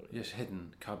 Yes,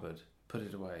 hidden, cupboard. Put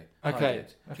it away. Okay.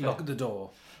 Hide it. Lock the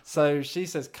door. So she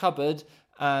says cupboard,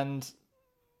 and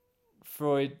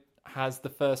Freud has the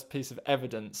first piece of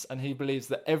evidence, and he believes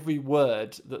that every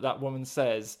word that woman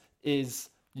says is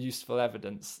useful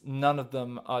evidence. None of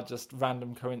them are just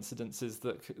random coincidences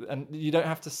and you don't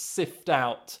have to sift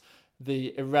out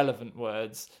the irrelevant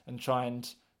words and try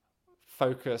and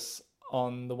focus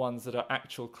on the ones that are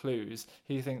actual clues.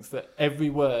 He thinks that every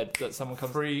word that someone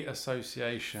comes... Free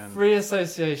association.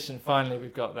 Finally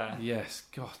we've got there. Yes,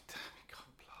 God damn it.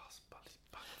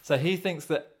 So he thinks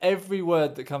that every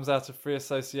word that comes out of free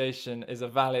association is a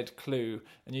valid clue,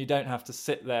 and you don't have to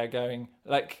sit there going,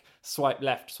 like, swipe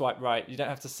left, swipe right. You don't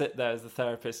have to sit there as the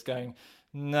therapist going,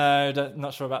 no,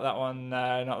 not sure about that one.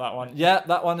 No, not that one. Yeah,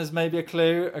 that one is maybe a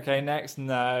clue. Okay, next.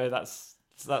 No, that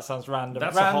sounds random.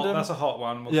 That's a hot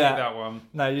one. We'll take that one.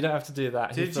 No, you don't have to do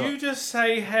that. Did you just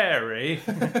say hairy?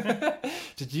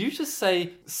 Did you just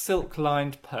say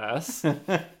silk-lined purse?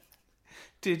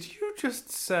 Did you just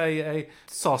say a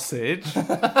sausage?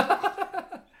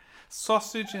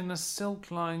 Sausage in a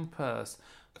silk-lined purse.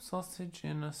 Sausage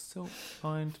in a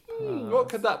silk-lined purse. What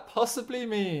could that possibly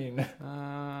mean?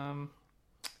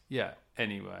 Yeah,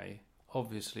 anyway,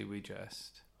 obviously we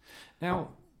jest. Now,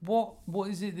 what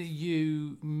is it that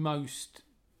you most...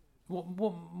 What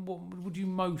would you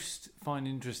most find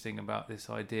interesting about this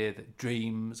idea that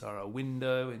dreams are a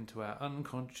window into our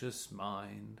unconscious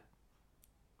mind?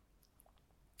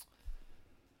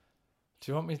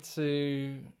 Do you want me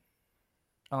to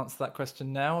answer that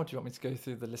question now, or do you want me to go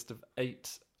through the list of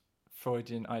 8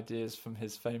 Freudian ideas from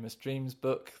his famous Dreams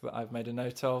book that I've made a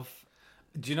note of?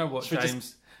 Do you know what,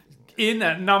 James? In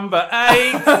at number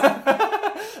 8!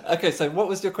 Okay, so what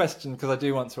was your question? Because I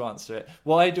do want to answer it.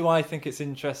 Why do I think it's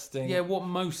interesting? Yeah, what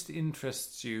most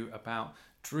interests you about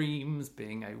dreams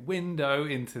being a window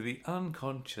into the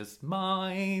unconscious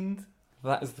mind?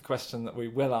 That is the question that we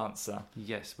will answer.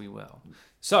 Yes, we will.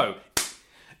 So,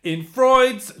 In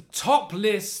Freud's top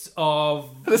list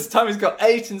of... This time he's got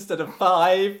 8 instead of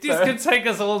 5. This could take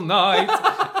us all night.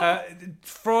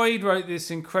 Freud wrote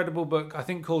this incredible book, I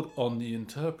think, called On the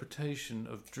Interpretation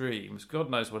of Dreams.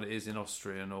 God knows what it is in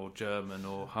Austrian or German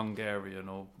or Hungarian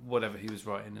or whatever he was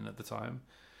writing in at the time.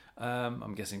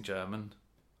 I'm guessing German.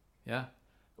 Yeah?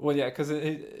 Well, yeah, because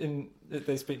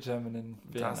they speak German in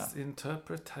Vienna. That's the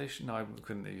interpretation. I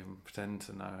couldn't even pretend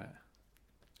to know it.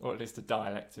 Or at least a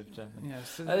dialect of German. Yeah,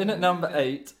 so In at number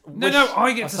 8... No,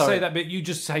 I get to say that bit. You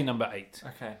just say number 8.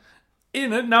 Okay.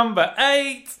 In at number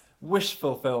 8... Wish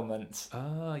fulfillment.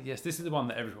 Ah, yes. This is the one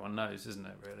that everyone knows, isn't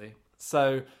it, really?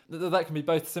 So that can be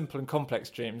both simple and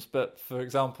complex dreams. But for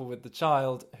example, with the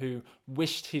child who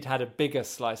wished he'd had a bigger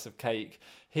slice of cake,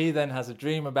 he then has a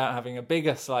dream about having a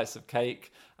bigger slice of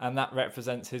cake, and that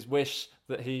represents his wish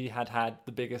that he had had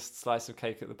the biggest slice of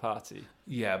cake at the party.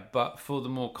 Yeah, but for the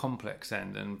more complex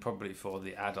end, and probably for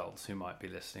the adults who might be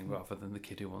listening rather than the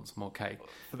kid who wants more cake.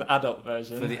 For the adult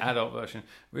version. For the adult version.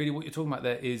 Really what you're talking about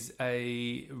there is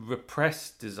a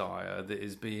repressed desire that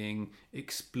is being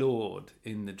explored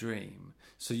in the dream.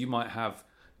 So you might have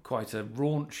quite a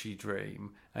raunchy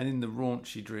dream, and in the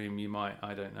raunchy dream you might,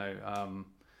 I don't know,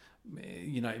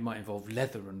 it might involve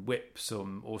leather and whips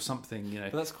or something,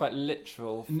 But that's quite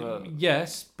literal.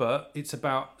 Yes, but it's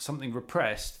about something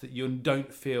repressed that you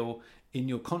don't feel in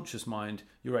your conscious mind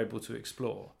you're able to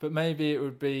explore. But maybe it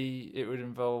would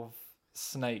involve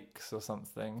snakes or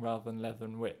something rather than leather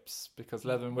and whips, because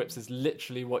leather and whips is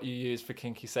literally what you use for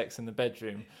kinky sex in the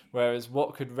bedroom, whereas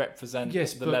what could represent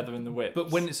leather and the whips?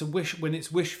 But when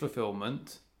it's wish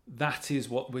fulfillment, that is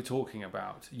what we're talking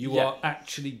about. You are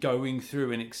actually going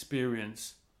through an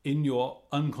experience in your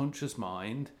unconscious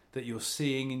mind that you're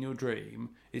seeing in your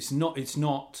dream. It's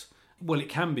not, well, it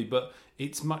can be, but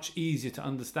it's much easier to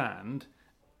understand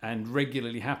and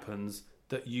regularly happens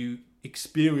that you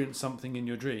experience something in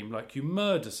your dream, like you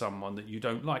murder someone that you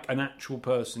don't like, an actual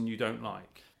person you don't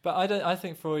like. But I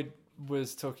think Freud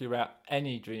was talking about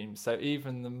any dream, so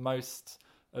even the most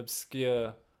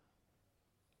obscure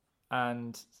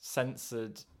and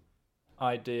censored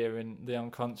idea in the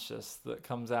unconscious that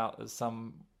comes out as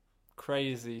some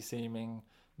crazy seeming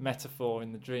metaphor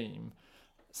in the dream.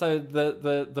 So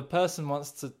the person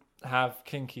wants to have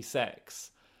kinky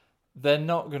sex. They're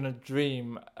not going to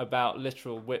dream about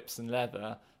literal whips and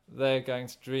leather. They're going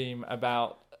to dream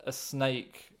about a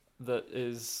snake that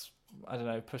is, I don't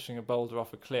know, pushing a boulder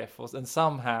off a cliff, and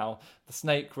somehow the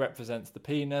snake represents the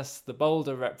penis, the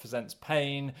boulder represents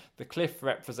pain, the cliff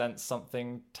represents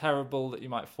something terrible that you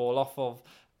might fall off of.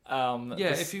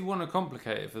 If you want to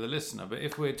complicate it for the listener, but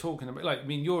if we're talking about,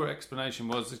 your explanation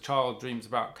was the child dreams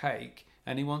about cake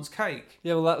and he wants cake.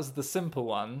 Yeah, well, that was the simple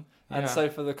one. And so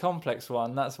for the complex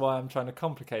one, that's why I'm trying to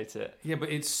complicate it. Yeah, but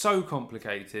it's so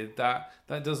complicated that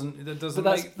doesn't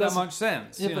make that much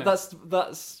sense. Yeah, but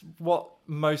that's what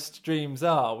most dreams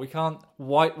are. We can't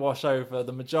whitewash over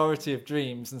the majority of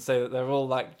dreams and say that they're all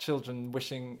like children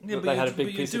wishing that they had a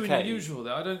big piece of cake. You're doing the usual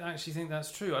there. I don't actually think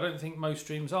that's true. I don't think most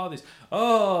dreams are this.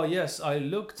 Oh, yes, I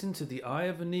looked into the eye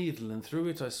of a needle and through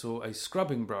it I saw a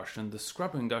scrubbing brush, and the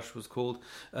scrubbing brush was called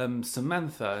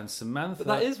Samantha, and Samantha...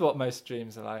 But that is what most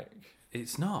dreams are like.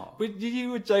 It's not. You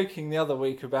were joking the other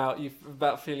week about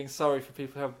feeling sorry for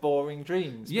people who have boring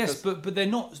dreams. Yes, but they're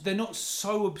not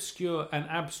so obscure and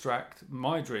abstract.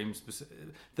 My dreams,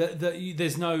 that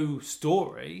there's no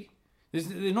story.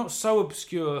 They're not so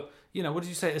obscure. What did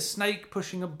you say? A snake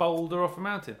pushing a boulder off a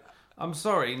mountain. I'm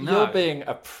sorry, no. You're being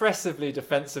oppressively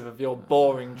defensive of your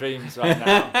boring dreams right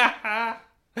now.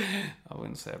 I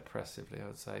wouldn't say oppressively. I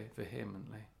would say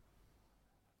vehemently.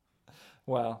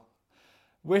 Well,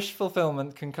 wish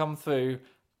fulfillment can come through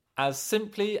as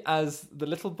simply as the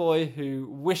little boy who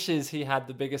wishes he had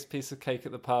the biggest piece of cake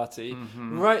at the party,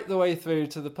 right the way through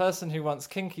to the person who wants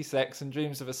kinky sex and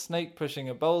dreams of a snake pushing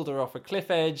a boulder off a cliff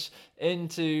edge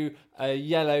into a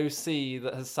yellow sea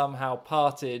that has somehow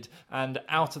parted, and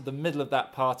out of the middle of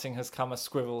that parting has come a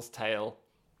squirrel's tail.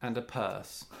 And a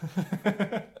purse.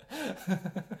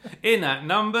 In at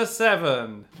number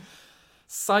 7.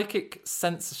 Psychic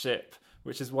censorship,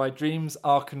 which is why dreams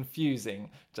are confusing,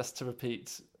 just to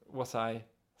repeat what I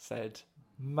said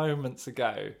moments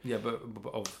ago. Yeah, but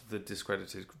of the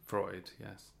discredited Freud,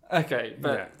 yes. Okay,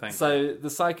 but the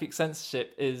psychic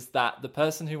censorship is that the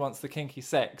person who wants the kinky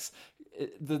sex,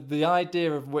 the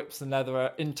idea of whips and leather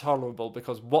are intolerable,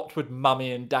 because what would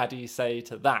mummy and daddy say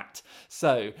to that?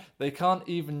 So they can't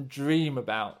even dream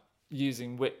about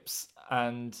using whips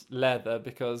and leather,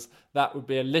 because that would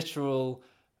be a literal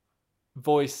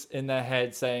voice in their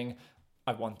head saying,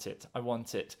 I want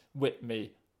it, whip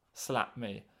me, slap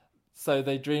me. So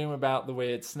they dream about the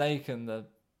weird snake and the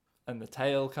and the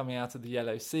tail coming out of the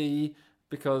yellow sea,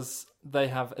 because they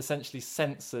have essentially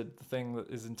censored the thing that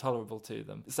is intolerable to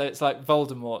them. So it's like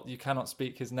Voldemort, you cannot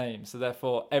speak his name, so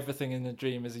therefore everything in the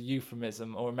dream is a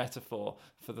euphemism or a metaphor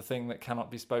for the thing that cannot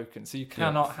be spoken. So you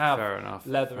cannot have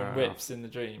leather and whips in the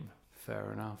dream.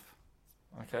 Fair enough.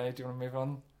 Okay, do you want to move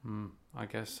on? I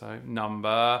guess so.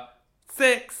 Number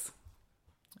 6.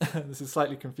 This is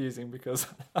slightly confusing because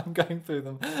I'm going through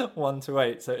them 1 to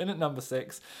 8. So in at number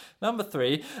 6. Number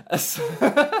 3...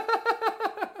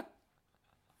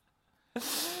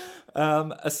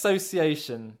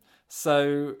 association.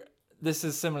 So this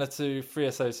is similar to free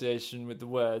association with the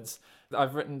words.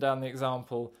 I've written down the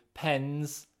example: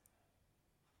 pens,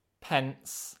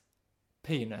 pence,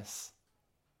 penis.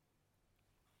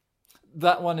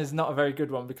 That one is not a very good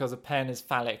one because a pen is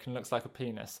phallic and looks like a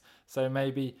penis. So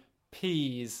maybe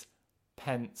peas,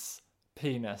 pence,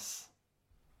 penis.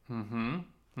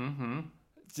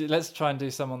 Let's try and do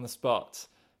some on the spot.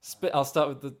 I'll start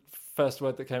with the first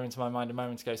word that came into my mind a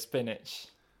moment ago: spinach.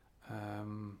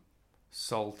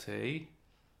 Salty.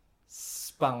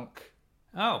 Spunk.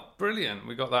 Oh, brilliant.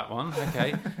 We got that one.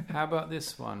 Okay. How about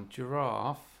this one?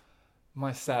 Giraffe.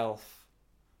 Myself.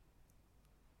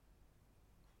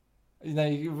 You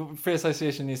know, free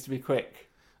association needs to be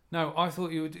quick. No, I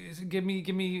thought you would give me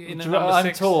in a Giraffe, number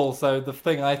 6. I'm tall, so the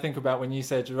thing I think about when you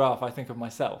say giraffe, I think of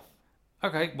myself.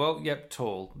 Okay, well, yep,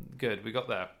 tall. Good, we got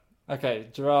there. Okay,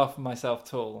 giraffe, myself,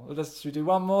 tall. Should we do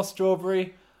one more?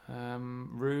 Strawberry.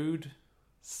 Rude.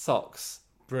 Socks.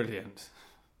 Brilliant.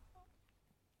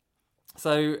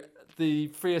 So the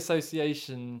free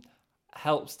association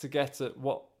helps to get at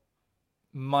what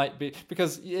might be,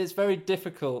 because it's very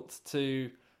difficult to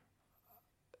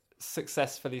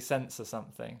successfully censor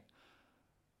something.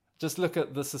 Just look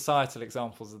at the societal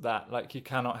examples of that. Like, you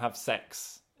cannot have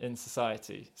sex in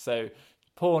society. So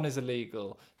porn is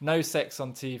illegal. No sex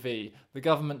on TV. The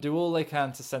government do all they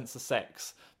can to censor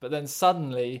sex. But then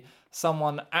suddenly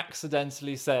someone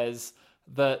accidentally says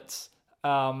that,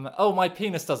 my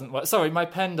penis doesn't work. Sorry, my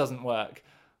pen doesn't work.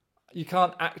 You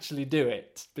can't actually do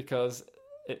it because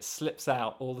it slips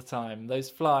out all the time. Those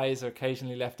flies are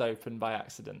occasionally left open by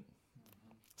accident.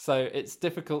 So it's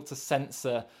difficult to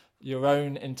censor your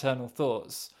own internal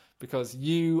thoughts because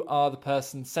you are the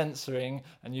person censoring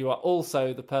and you are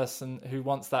also the person who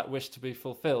wants that wish to be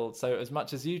fulfilled. So as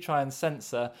much as you try and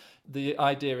censor, the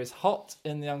idea is hot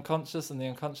in the unconscious and the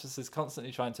unconscious is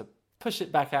constantly trying to push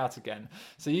it back out again.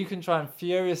 So you can try and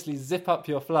furiously zip up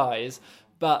your flies,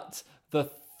 but the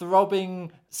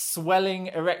throbbing, swelling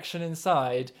erection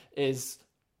inside is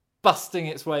busting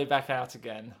its way back out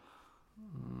again.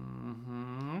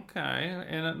 Okay,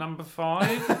 in at number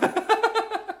 5.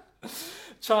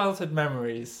 Childhood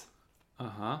memories.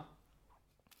 Uh-huh.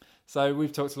 So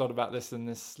we've talked a lot about this in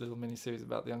this little mini-series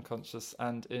about the unconscious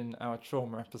and in our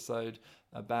trauma episode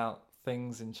about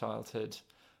things in childhood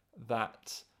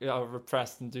that are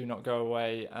repressed and do not go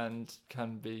away and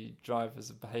can be drivers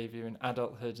of behaviour in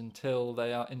adulthood until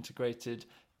they are integrated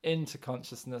into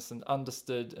consciousness and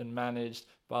understood and managed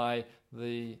by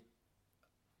the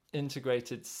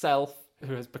integrated self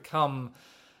who has become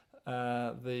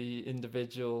the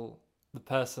individual, the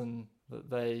person that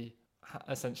they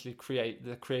essentially create,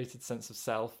 the created sense of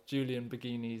self. Julian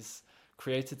Baggini's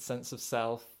created sense of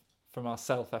self from our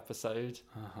self episode,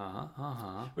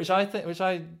 which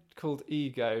I called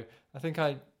ego. I think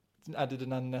I added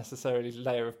an unnecessarily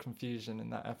layer of confusion in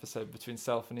that episode between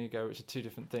self and ego, which are two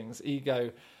different things.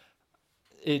 Ego,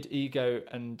 ego,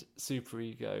 and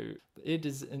superego. Id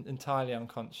is entirely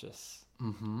unconscious.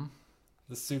 Mm-hmm.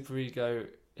 The superego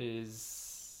is...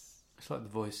 It's like the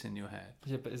voice in your head.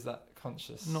 Yeah, but is that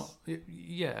conscious?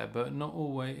 Yeah, but not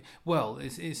always. Well,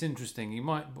 it's interesting. You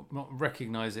might not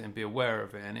recognise it and be aware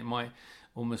of it, and it might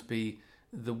almost be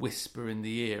the whisper in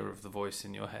the ear of the voice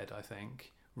in your head, I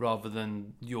think, rather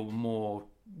than your more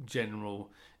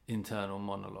general internal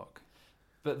monologue.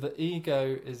 But the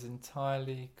ego is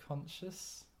entirely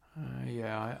conscious?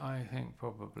 Yeah, I think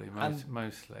probably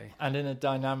mostly. And in a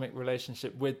dynamic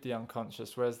relationship with the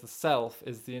unconscious, whereas the self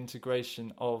is the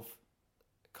integration of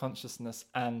consciousness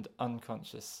and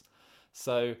unconscious.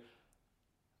 So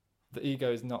the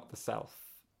ego is not the self.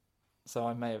 So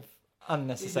I may have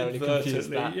unnecessarily confused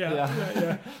that.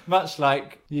 Yeah. Much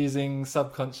like using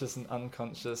subconscious and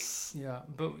unconscious. Yeah,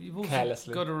 but you've also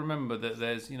carelessly got to remember that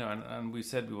there's, and we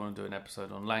said we want to do an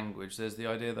episode on language. There's the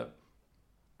idea that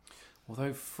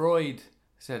although Freud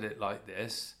said it like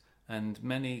this, and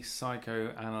many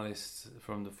psychoanalysts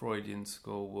from the Freudian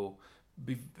school will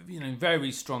be,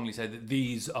 very strongly say that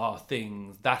these are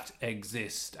things that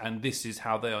exist and this is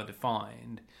how they are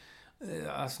defined.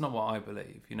 That's not what I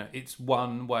believe. It's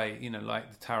one way.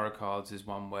 Like the tarot cards is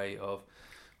one way of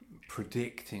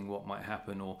predicting what might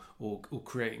happen, or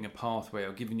creating a pathway,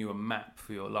 or giving you a map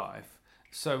for your life.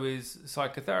 So is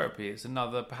psychotherapy. It's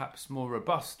another, perhaps more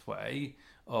robust way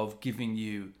of giving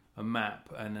you a map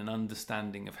and an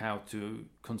understanding of how to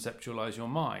conceptualize your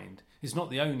mind. It's not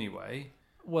the only way.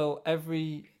 Well,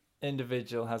 every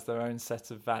individual has their own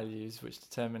set of values which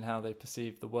determine how they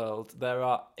perceive the world. There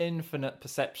are infinite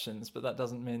perceptions, but that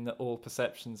doesn't mean that all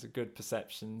perceptions are good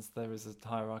perceptions. There is a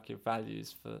hierarchy of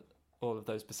values for all of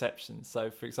those perceptions. So,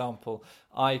 for example,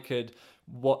 I could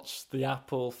watch the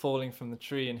apple falling from the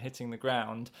tree and hitting the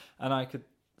ground, and I could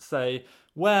say,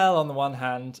 well, on the one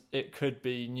hand, it could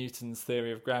be Newton's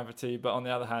theory of gravity, but on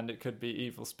the other hand, it could be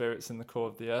evil spirits in the core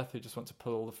of the earth who just want to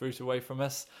pull all the fruit away from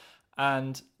us.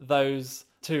 And those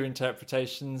two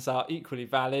interpretations are equally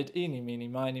valid. Eeny, meeny,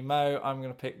 miny, mo, I'm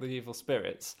going to pick the evil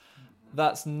spirits.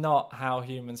 That's not how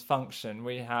humans function.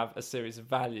 We have a series of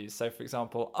values. So, for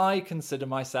example, I consider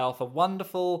myself a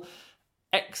wonderful,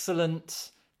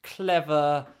 excellent,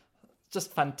 clever,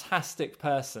 just fantastic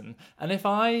person. And if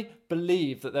I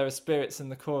believe that there are spirits in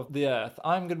the core of the earth,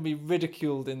 I'm going to be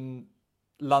ridiculed in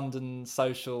London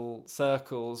social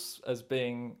circles as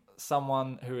being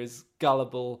someone who is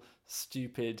gullible,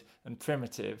 stupid, and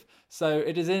primitive. So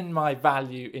it is in my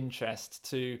value interest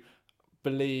to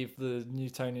believe the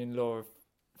Newtonian law of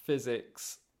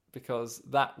physics, because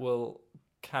that will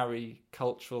carry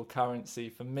cultural currency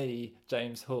for me,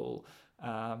 James Hall,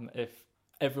 if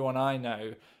everyone I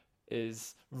know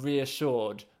is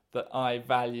reassured that I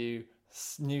value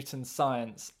Newton's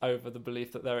science over the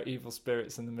belief that there are evil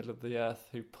spirits in the middle of the earth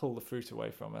who pull the fruit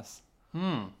away from us.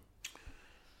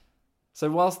 So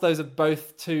whilst those are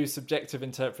both two subjective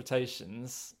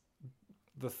interpretations,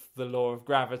 the law of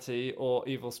gravity or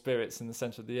evil spirits in the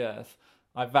centre of the earth,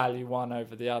 I value one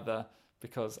over the other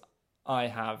because I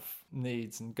have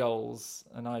needs and goals,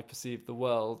 and I perceive the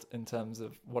world in terms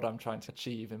of what I'm trying to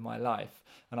achieve in my life.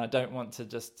 And I don't want to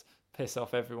just piss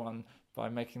off everyone by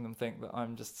making them think that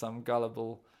I'm just some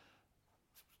gullible...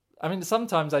 I mean,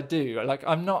 sometimes I do. Like,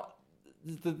 I'm not...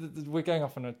 We're going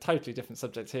off on a totally different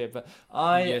subject here, but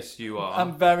Yes, you are.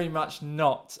 I'm very much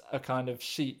not a kind of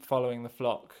sheep following the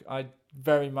flock. I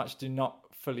very much do not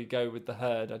fully go with the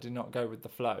herd. I do not go with the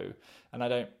flow. And I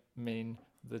don't mean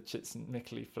the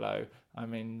Csikszentmihalyi flow. I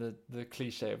mean the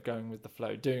cliche of going with the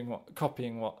flow,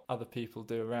 copying what other people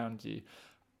do around you.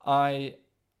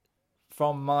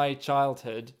 From my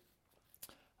childhood,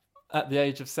 at the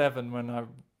age of 7, when I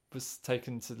was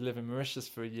taken to live in Mauritius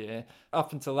for a year,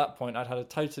 up until that point I'd had a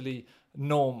totally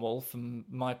normal, from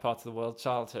my part of the world,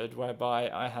 childhood, whereby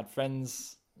I had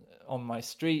friends on my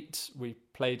street, we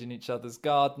played in each other's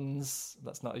gardens.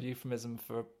 That's not a euphemism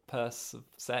for a purse of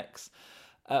sex.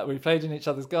 We played in each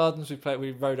other's gardens,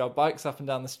 we rode our bikes up and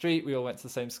down the street, we all went to the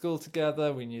same school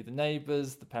together, we knew the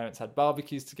neighbours, the parents had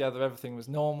barbecues together, everything was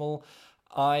normal.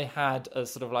 I had a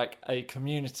sort of like a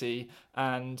community,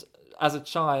 and as a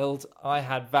child, I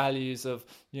had values of,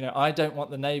 I don't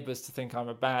want the neighbours to think I'm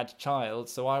a bad child,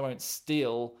 so I won't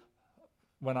steal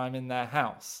when I'm in their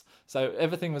house. So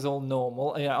everything was all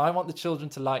normal. I want the children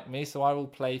to like me, so I will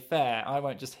play fair. I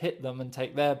won't just hit them and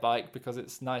take their bike because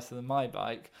it's nicer than my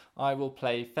bike. I will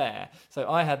play fair. So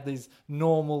I had these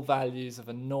normal values of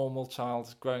a normal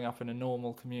child growing up in a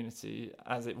normal community,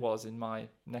 as it was in my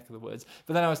neck of the woods.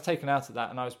 But then I was taken out of that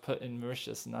and I was put in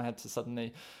Mauritius, and I had to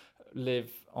suddenly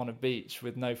live on a beach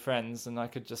with no friends, and I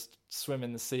could just swim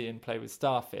in the sea and play with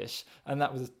starfish, and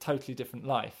that was a totally different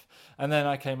life. And then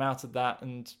I came out of that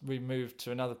and we moved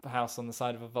to another house on the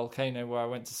side of a volcano where I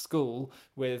went to school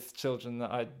with children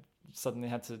that I suddenly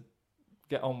had to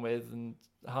get on with, and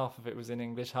half of it was in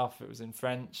English, half of it was in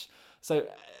French. So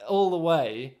all the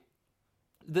way,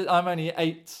 I'm only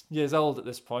 8 years old at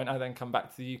this point. I then come back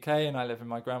to the UK and I live in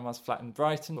my grandma's flat in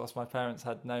Brighton whilst my parents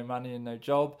had no money and no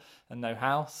job and no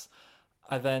house.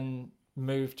 I then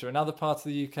moved to another part of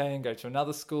the UK and go to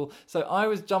another school. So I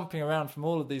was jumping around from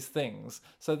all of these things.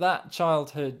 So that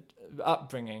childhood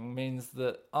upbringing means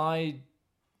that I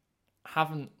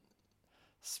haven't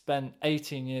spent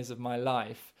 18 years of my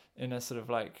life in a sort of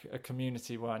like a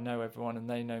community where I know everyone and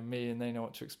they know me and they know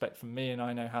what to expect from me and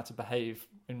I know how to behave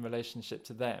in relationship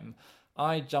to them.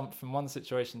 I jumped from one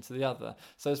situation to the other.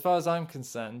 So as far as I'm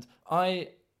concerned, I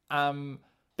am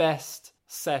best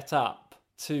set up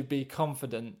to be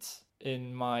confident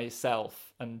in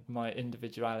myself and my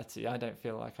individuality. I don't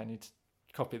feel like I need to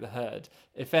copy the herd.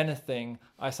 If anything,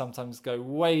 I sometimes go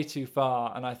way too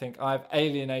far and I think I've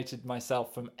alienated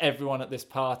myself from everyone at this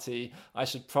party. I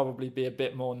should probably be a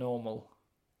bit more normal.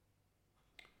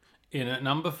 In at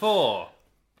number 4.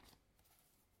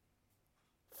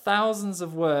 thousands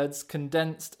of words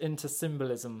condensed into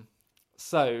symbolism.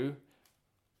 So,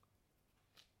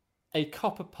 a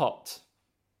copper pot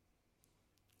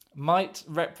might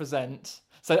represent...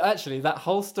 So actually, that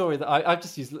whole story that I've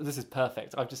just used... This is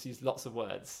perfect. I've just used lots of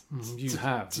words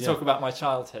to talk about my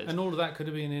childhood. And all of that could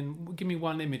have been in... Give me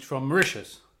one image from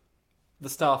Mauritius. The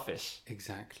starfish.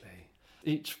 Exactly.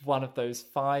 Each one of those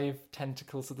 5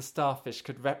 tentacles of the starfish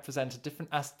could represent a different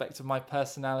aspect of my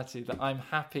personality that I'm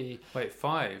happy... Wait,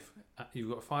 5? You've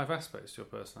got 5 aspects to your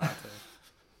personality.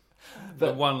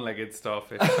 The one-legged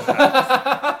starfish.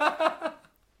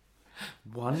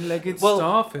 One-legged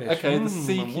starfish. Okay, the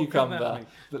sea cucumber.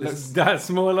 That's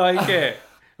more like it.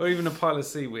 Or even a pile of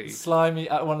seaweed. Slimy...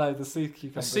 Well, no, the sea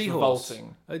cucumber is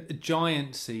revolting. A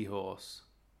giant seahorse.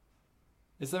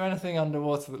 Is there anything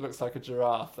underwater that looks like a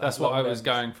giraffe? That's what I was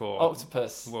going for.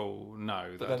 Octopus. Well,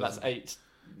 no. But then that's 8.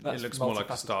 It looks more like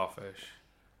a starfish.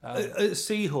 A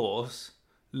seahorse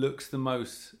looks the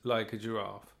most like a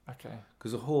giraffe. Okay.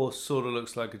 Because a horse sort of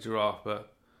looks like a giraffe,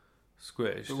 but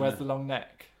squished. But where's the long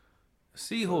neck? A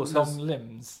seahorse long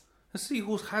limbs. A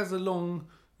seahorse has a long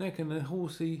neck and a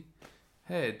horsey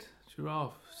head.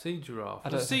 Giraffe. Sea giraffe.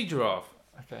 A sea giraffe.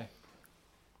 Okay.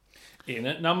 In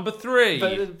at number 3.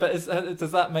 But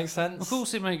does that make sense? Of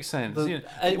course it makes sense.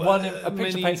 A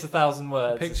picture paints 1,000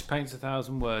 words. A picture paints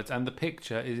 1,000 words, and the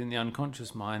picture is in the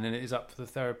unconscious mind, and it is up for the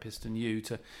therapist and you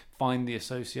to find the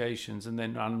associations and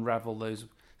then unravel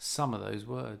some of those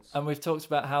words. And we've talked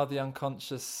about how the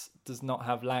unconscious does not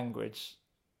have language.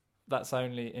 That's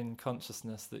only in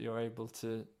consciousness that you're able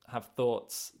to have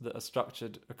thoughts that are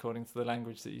structured according to the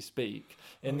language that you speak.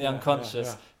 In the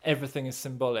unconscious, everything is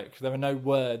symbolic. There are no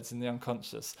words in the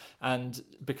unconscious. And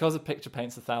because a picture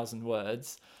paints 1,000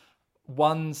 words,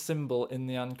 one symbol in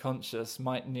the unconscious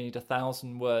might need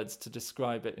 1,000 words to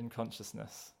describe it in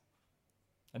consciousness.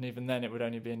 And even then, it would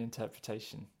only be an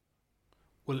interpretation.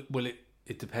 Well,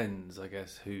 it depends, I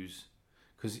guess, who's...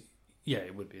 Because,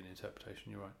 it would be an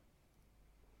interpretation, you're right.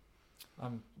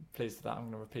 I'm pleased with that. I'm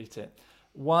going to repeat it.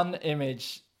 One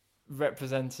image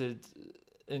represented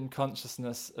in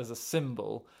consciousness as a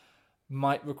symbol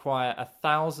might require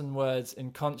 1,000 words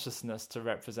in consciousness to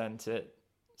represent it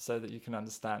so that you can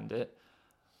understand it.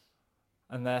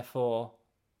 And therefore,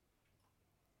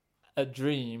 a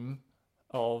dream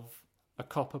of a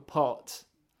copper pot.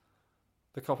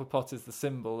 The copper pot is the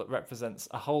symbol that represents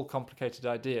a whole complicated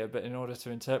idea, but in order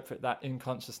to interpret that in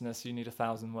consciousness, you need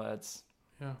 1,000 words.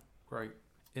 Yeah. Great.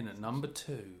 In at number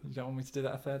 2. You don't want me to do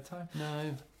that a third time?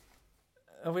 No.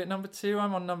 Are we at number 2?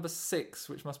 I'm on number 6,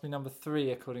 which must be number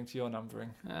 3 according to your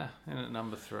numbering. In at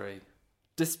number 3.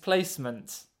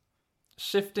 Displacement.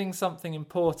 Shifting something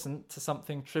important to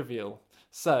something trivial.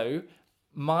 So,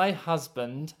 my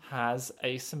husband has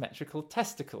asymmetrical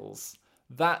testicles.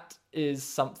 That is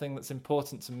something that's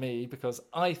important to me because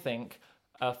I think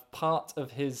a part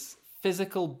of his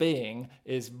physical being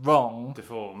is wrong.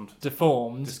 Deformed.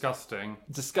 Disgusting.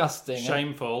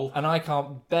 Shameful. And I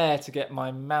can't bear to get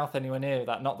my mouth anywhere near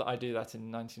that. Not that I do that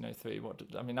in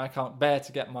 1903. I can't bear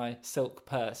to get my silk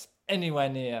purse anywhere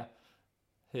near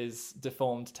his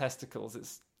deformed testicles.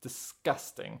 It's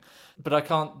disgusting. But I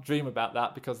can't dream about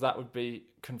that because that would be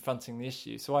confronting the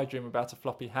issue. So I dream about a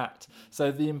floppy hat.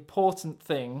 So the important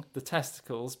thing, the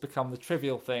testicles, become the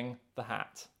trivial thing, the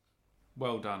hat.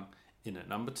 Well done. In at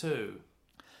number 2.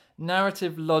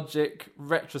 Narrative, logic,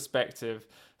 retrospective.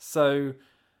 So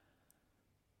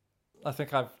I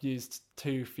think I've used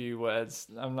too few words.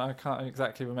 I can't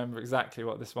exactly remember exactly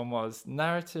what this one was.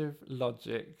 Narrative,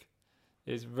 logic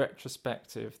is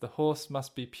retrospective. The horse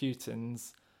must be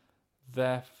Putin's.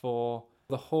 Therefore,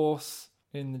 the horse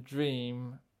in the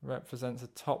dream represents a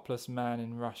topless man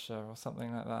in Russia or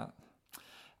something like that.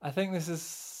 I think this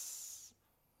is...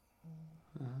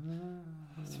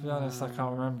 To be honest, I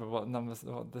can't remember what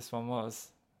this one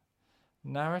was.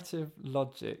 Narrative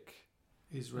logic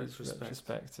is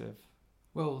retrospective.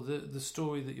 Well, the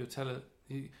story that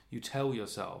you tell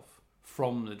yourself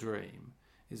from the dream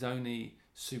is only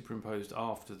superimposed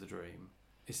after the dream.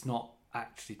 It's not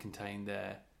actually contained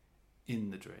there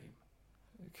in the dream.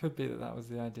 It could be that was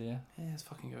the idea. Yeah, let's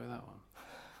fucking go with that one.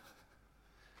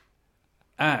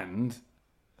 And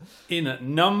in at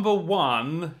number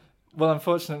 1... Well,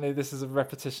 unfortunately, this is a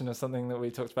repetition of something that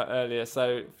we talked about earlier.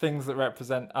 So things that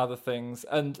represent other things.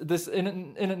 And this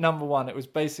in at number 1, it was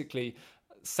basically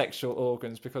sexual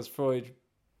organs because Freud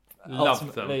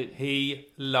loved them. He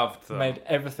loved them.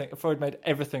 Freud made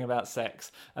everything about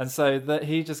sex. And so that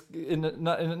he just, in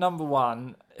number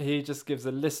 1, he just gives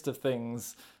a list of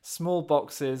things. Small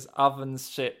boxes, ovens,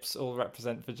 ships, all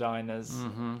represent vaginas.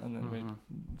 And then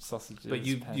sausages, But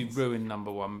you ruined number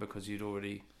 1 because you'd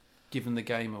already... given the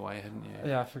game away, hadn't you?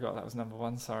 Yeah, I forgot that was number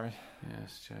 1, sorry.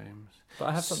 Yes, James. But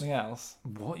I have something else.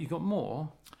 What? You got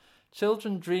more?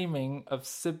 Children dreaming of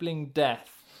sibling death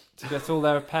to get all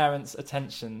their parents'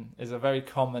 attention is a very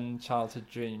common childhood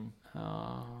dream.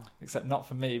 Oh, Except not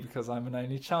for me, because I'm an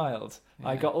only child.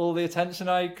 I yeah. got all the attention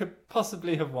I could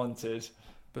possibly have wanted.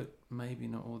 But maybe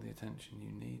not all the attention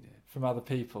you needed. From other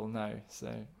people, no.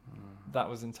 So that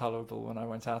was intolerable when I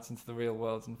went out into the real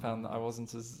world and found that I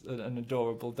wasn't as an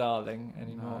adorable darling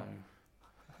anymore.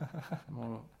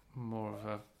 No. more of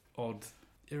a odd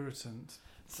irritant.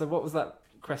 So what was that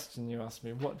question you asked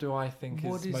me? What do I think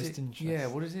is most interesting? Yeah,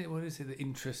 what is it that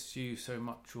interests you so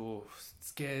much, or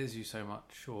scares you so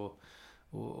much, or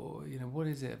what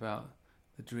is it about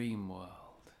the dream world?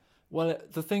 Well,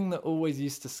 the thing that always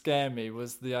used to scare me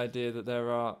was the idea that there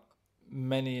are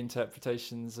many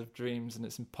interpretations of dreams and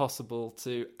it's impossible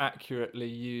to accurately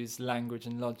use language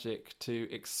and logic to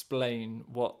explain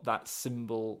what that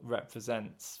symbol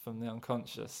represents from the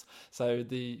unconscious. So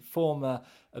the former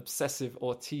obsessive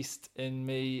autiste in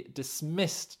me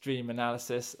dismissed dream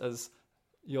analysis as,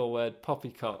 your word,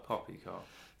 poppycock. Poppycock.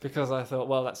 Because I thought,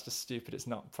 well, that's just stupid, it's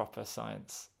not proper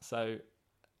science. So,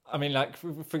 I mean, like,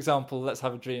 for example, let's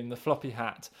have a dream, the floppy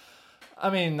hat. I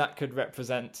mean, that could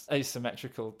represent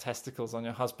asymmetrical testicles on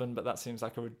your husband, but that seems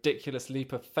like a ridiculous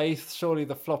leap of faith. Surely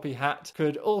the floppy hat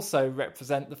could also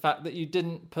represent the fact that you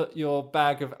didn't put your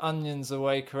bag of onions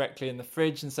away correctly in the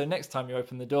fridge, and so next time you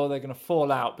open the door, they're going to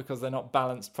fall out because they're not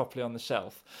balanced properly on the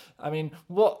shelf. I mean,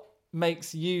 what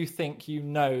makes you think you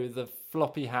know the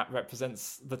floppy hat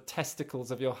represents the testicles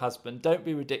of your husband? Don't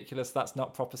be ridiculous. That's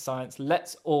not proper science.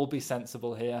 Let's all be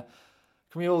sensible here.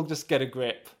 Can we all just get a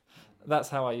grip? That's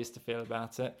how I used to feel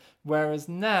about it. Whereas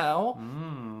now,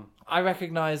 I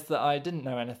recognise that I didn't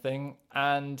know anything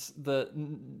and that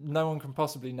no one can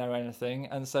possibly know anything.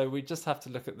 And so we just have to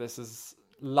look at this as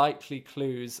likely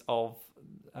clues of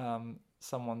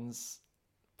someone's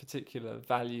particular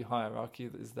value hierarchy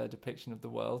that is their depiction of the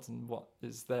world and what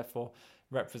is therefore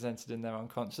represented in their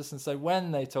unconscious. And so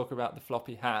when they talk about the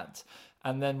floppy hat,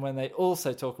 and then when they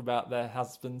also talk about their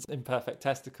husband's imperfect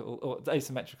testicle or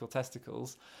asymmetrical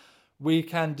testicles, we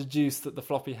can deduce that the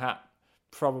floppy hat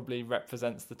probably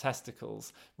represents the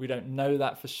testicles. We don't know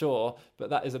that for sure,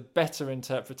 but that is a better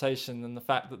interpretation than the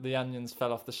fact that the onions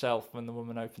fell off the shelf when the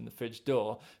woman opened the fridge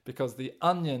door, because the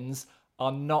onions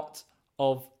are not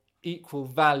of equal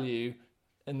value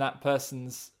in that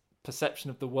person's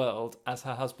perception of the world as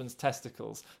her husband's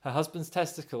testicles. Her husband's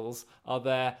testicles are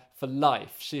there for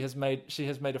life. She has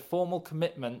made a formal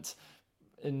commitment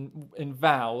in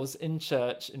vows in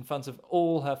church in front of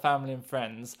all her family and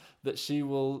friends that she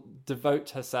will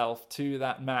devote herself to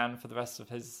that man for the rest of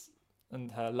his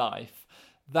and her life.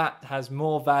 That has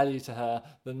more value to her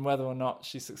than whether or not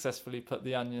she successfully put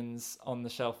the onions on the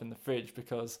shelf in the fridge,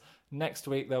 because next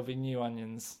week there'll be new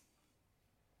onions.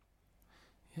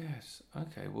 Yes.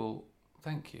 Okay. Well,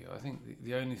 thank you. I think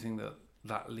the only thing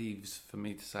that leaves for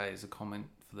me to say is a comment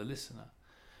for the listener.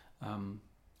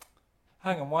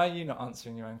 Hang on, why are you not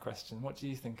answering your own question? What do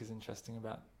you think is interesting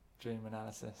about dream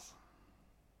analysis?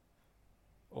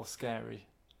 Or scary?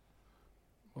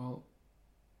 Well,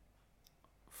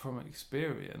 from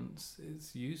experience,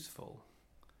 it's useful.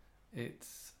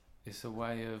 It's a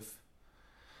way of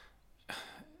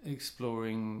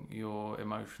exploring your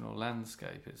emotional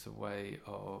landscape. It's a way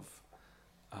of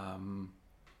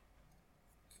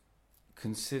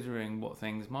considering what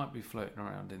things might be floating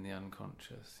around in the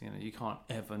unconscious. You know, you can't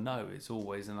ever know. It's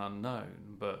always an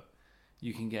unknown, but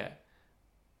you can get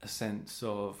a sense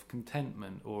of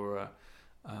contentment or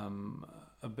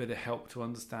a bit of help to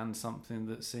understand something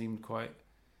that seemed quite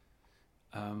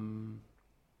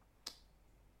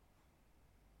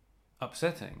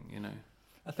upsetting, you know.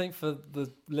 I think for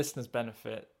the listener's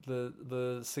benefit,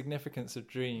 the significance of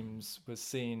dreams was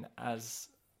seen as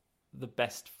the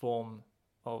best form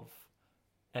of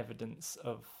evidence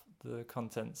of the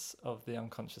contents of the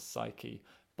unconscious psyche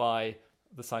by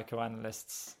the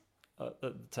psychoanalysts at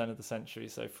the turn of the century.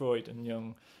 So Freud and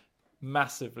Jung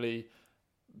massively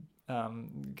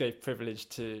gave privilege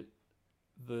to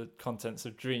the contents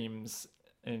of dreams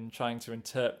in trying to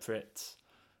interpret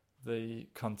the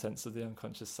contents of the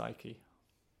unconscious psyche.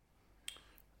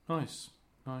 Nice.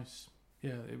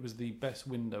 Yeah, it was the best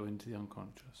window into the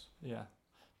unconscious. Yeah,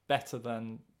 better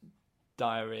than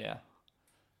diarrhea,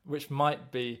 which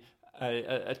might be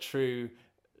a true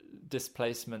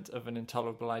displacement of an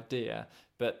intolerable idea,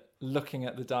 but looking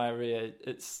at the diarrhea,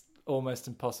 it's almost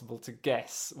impossible to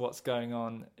guess what's going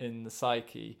on in the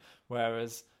psyche,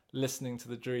 whereas listening to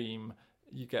the dream,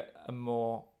 you get a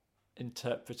more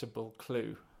interpretable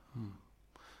clue.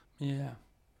 Yeah.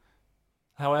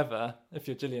 However, if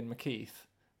you're Gillian McKeith,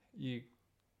 you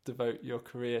devote your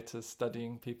career to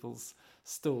studying people's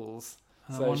stools.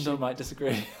 And So she might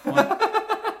disagree.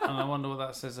 And I wonder what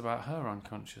that says about her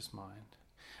unconscious mind.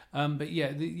 But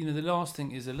yeah, the last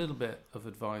thing is a little bit of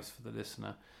advice for the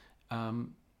listener.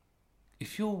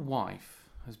 If your wife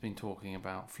has been talking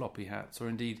about floppy hats, or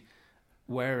indeed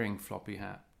wearing floppy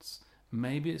hats,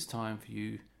 maybe it's time for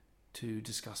you to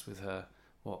discuss with her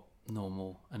what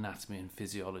normal anatomy and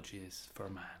physiology is for a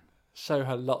man. Show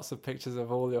her lots of pictures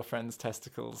of all your friends'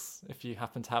 testicles, if you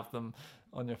happen to have them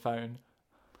on your phone.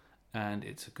 And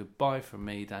it's a goodbye from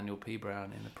me, Daniel P.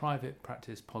 Brown, in the Private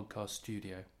Practice Podcast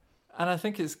studio. And I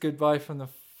think it's goodbye from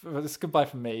it's goodbye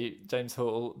from me, James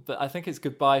Hall, but I think it's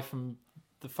goodbye from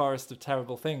the forest of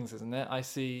terrible things, isn't it? I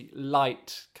see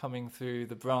light coming through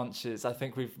the branches. I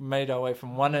think we've made our way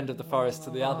from one end of the forest to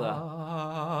the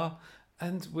other.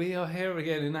 And we are here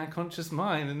again in our conscious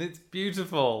mind, and it's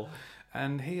beautiful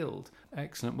and healed.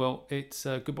 Excellent. Well, it's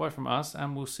goodbye from us,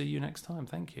 and we'll see you next time.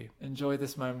 Thank you. Enjoy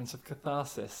this moment of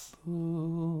catharsis. It's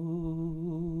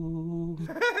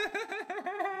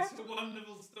a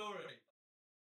wonderful story.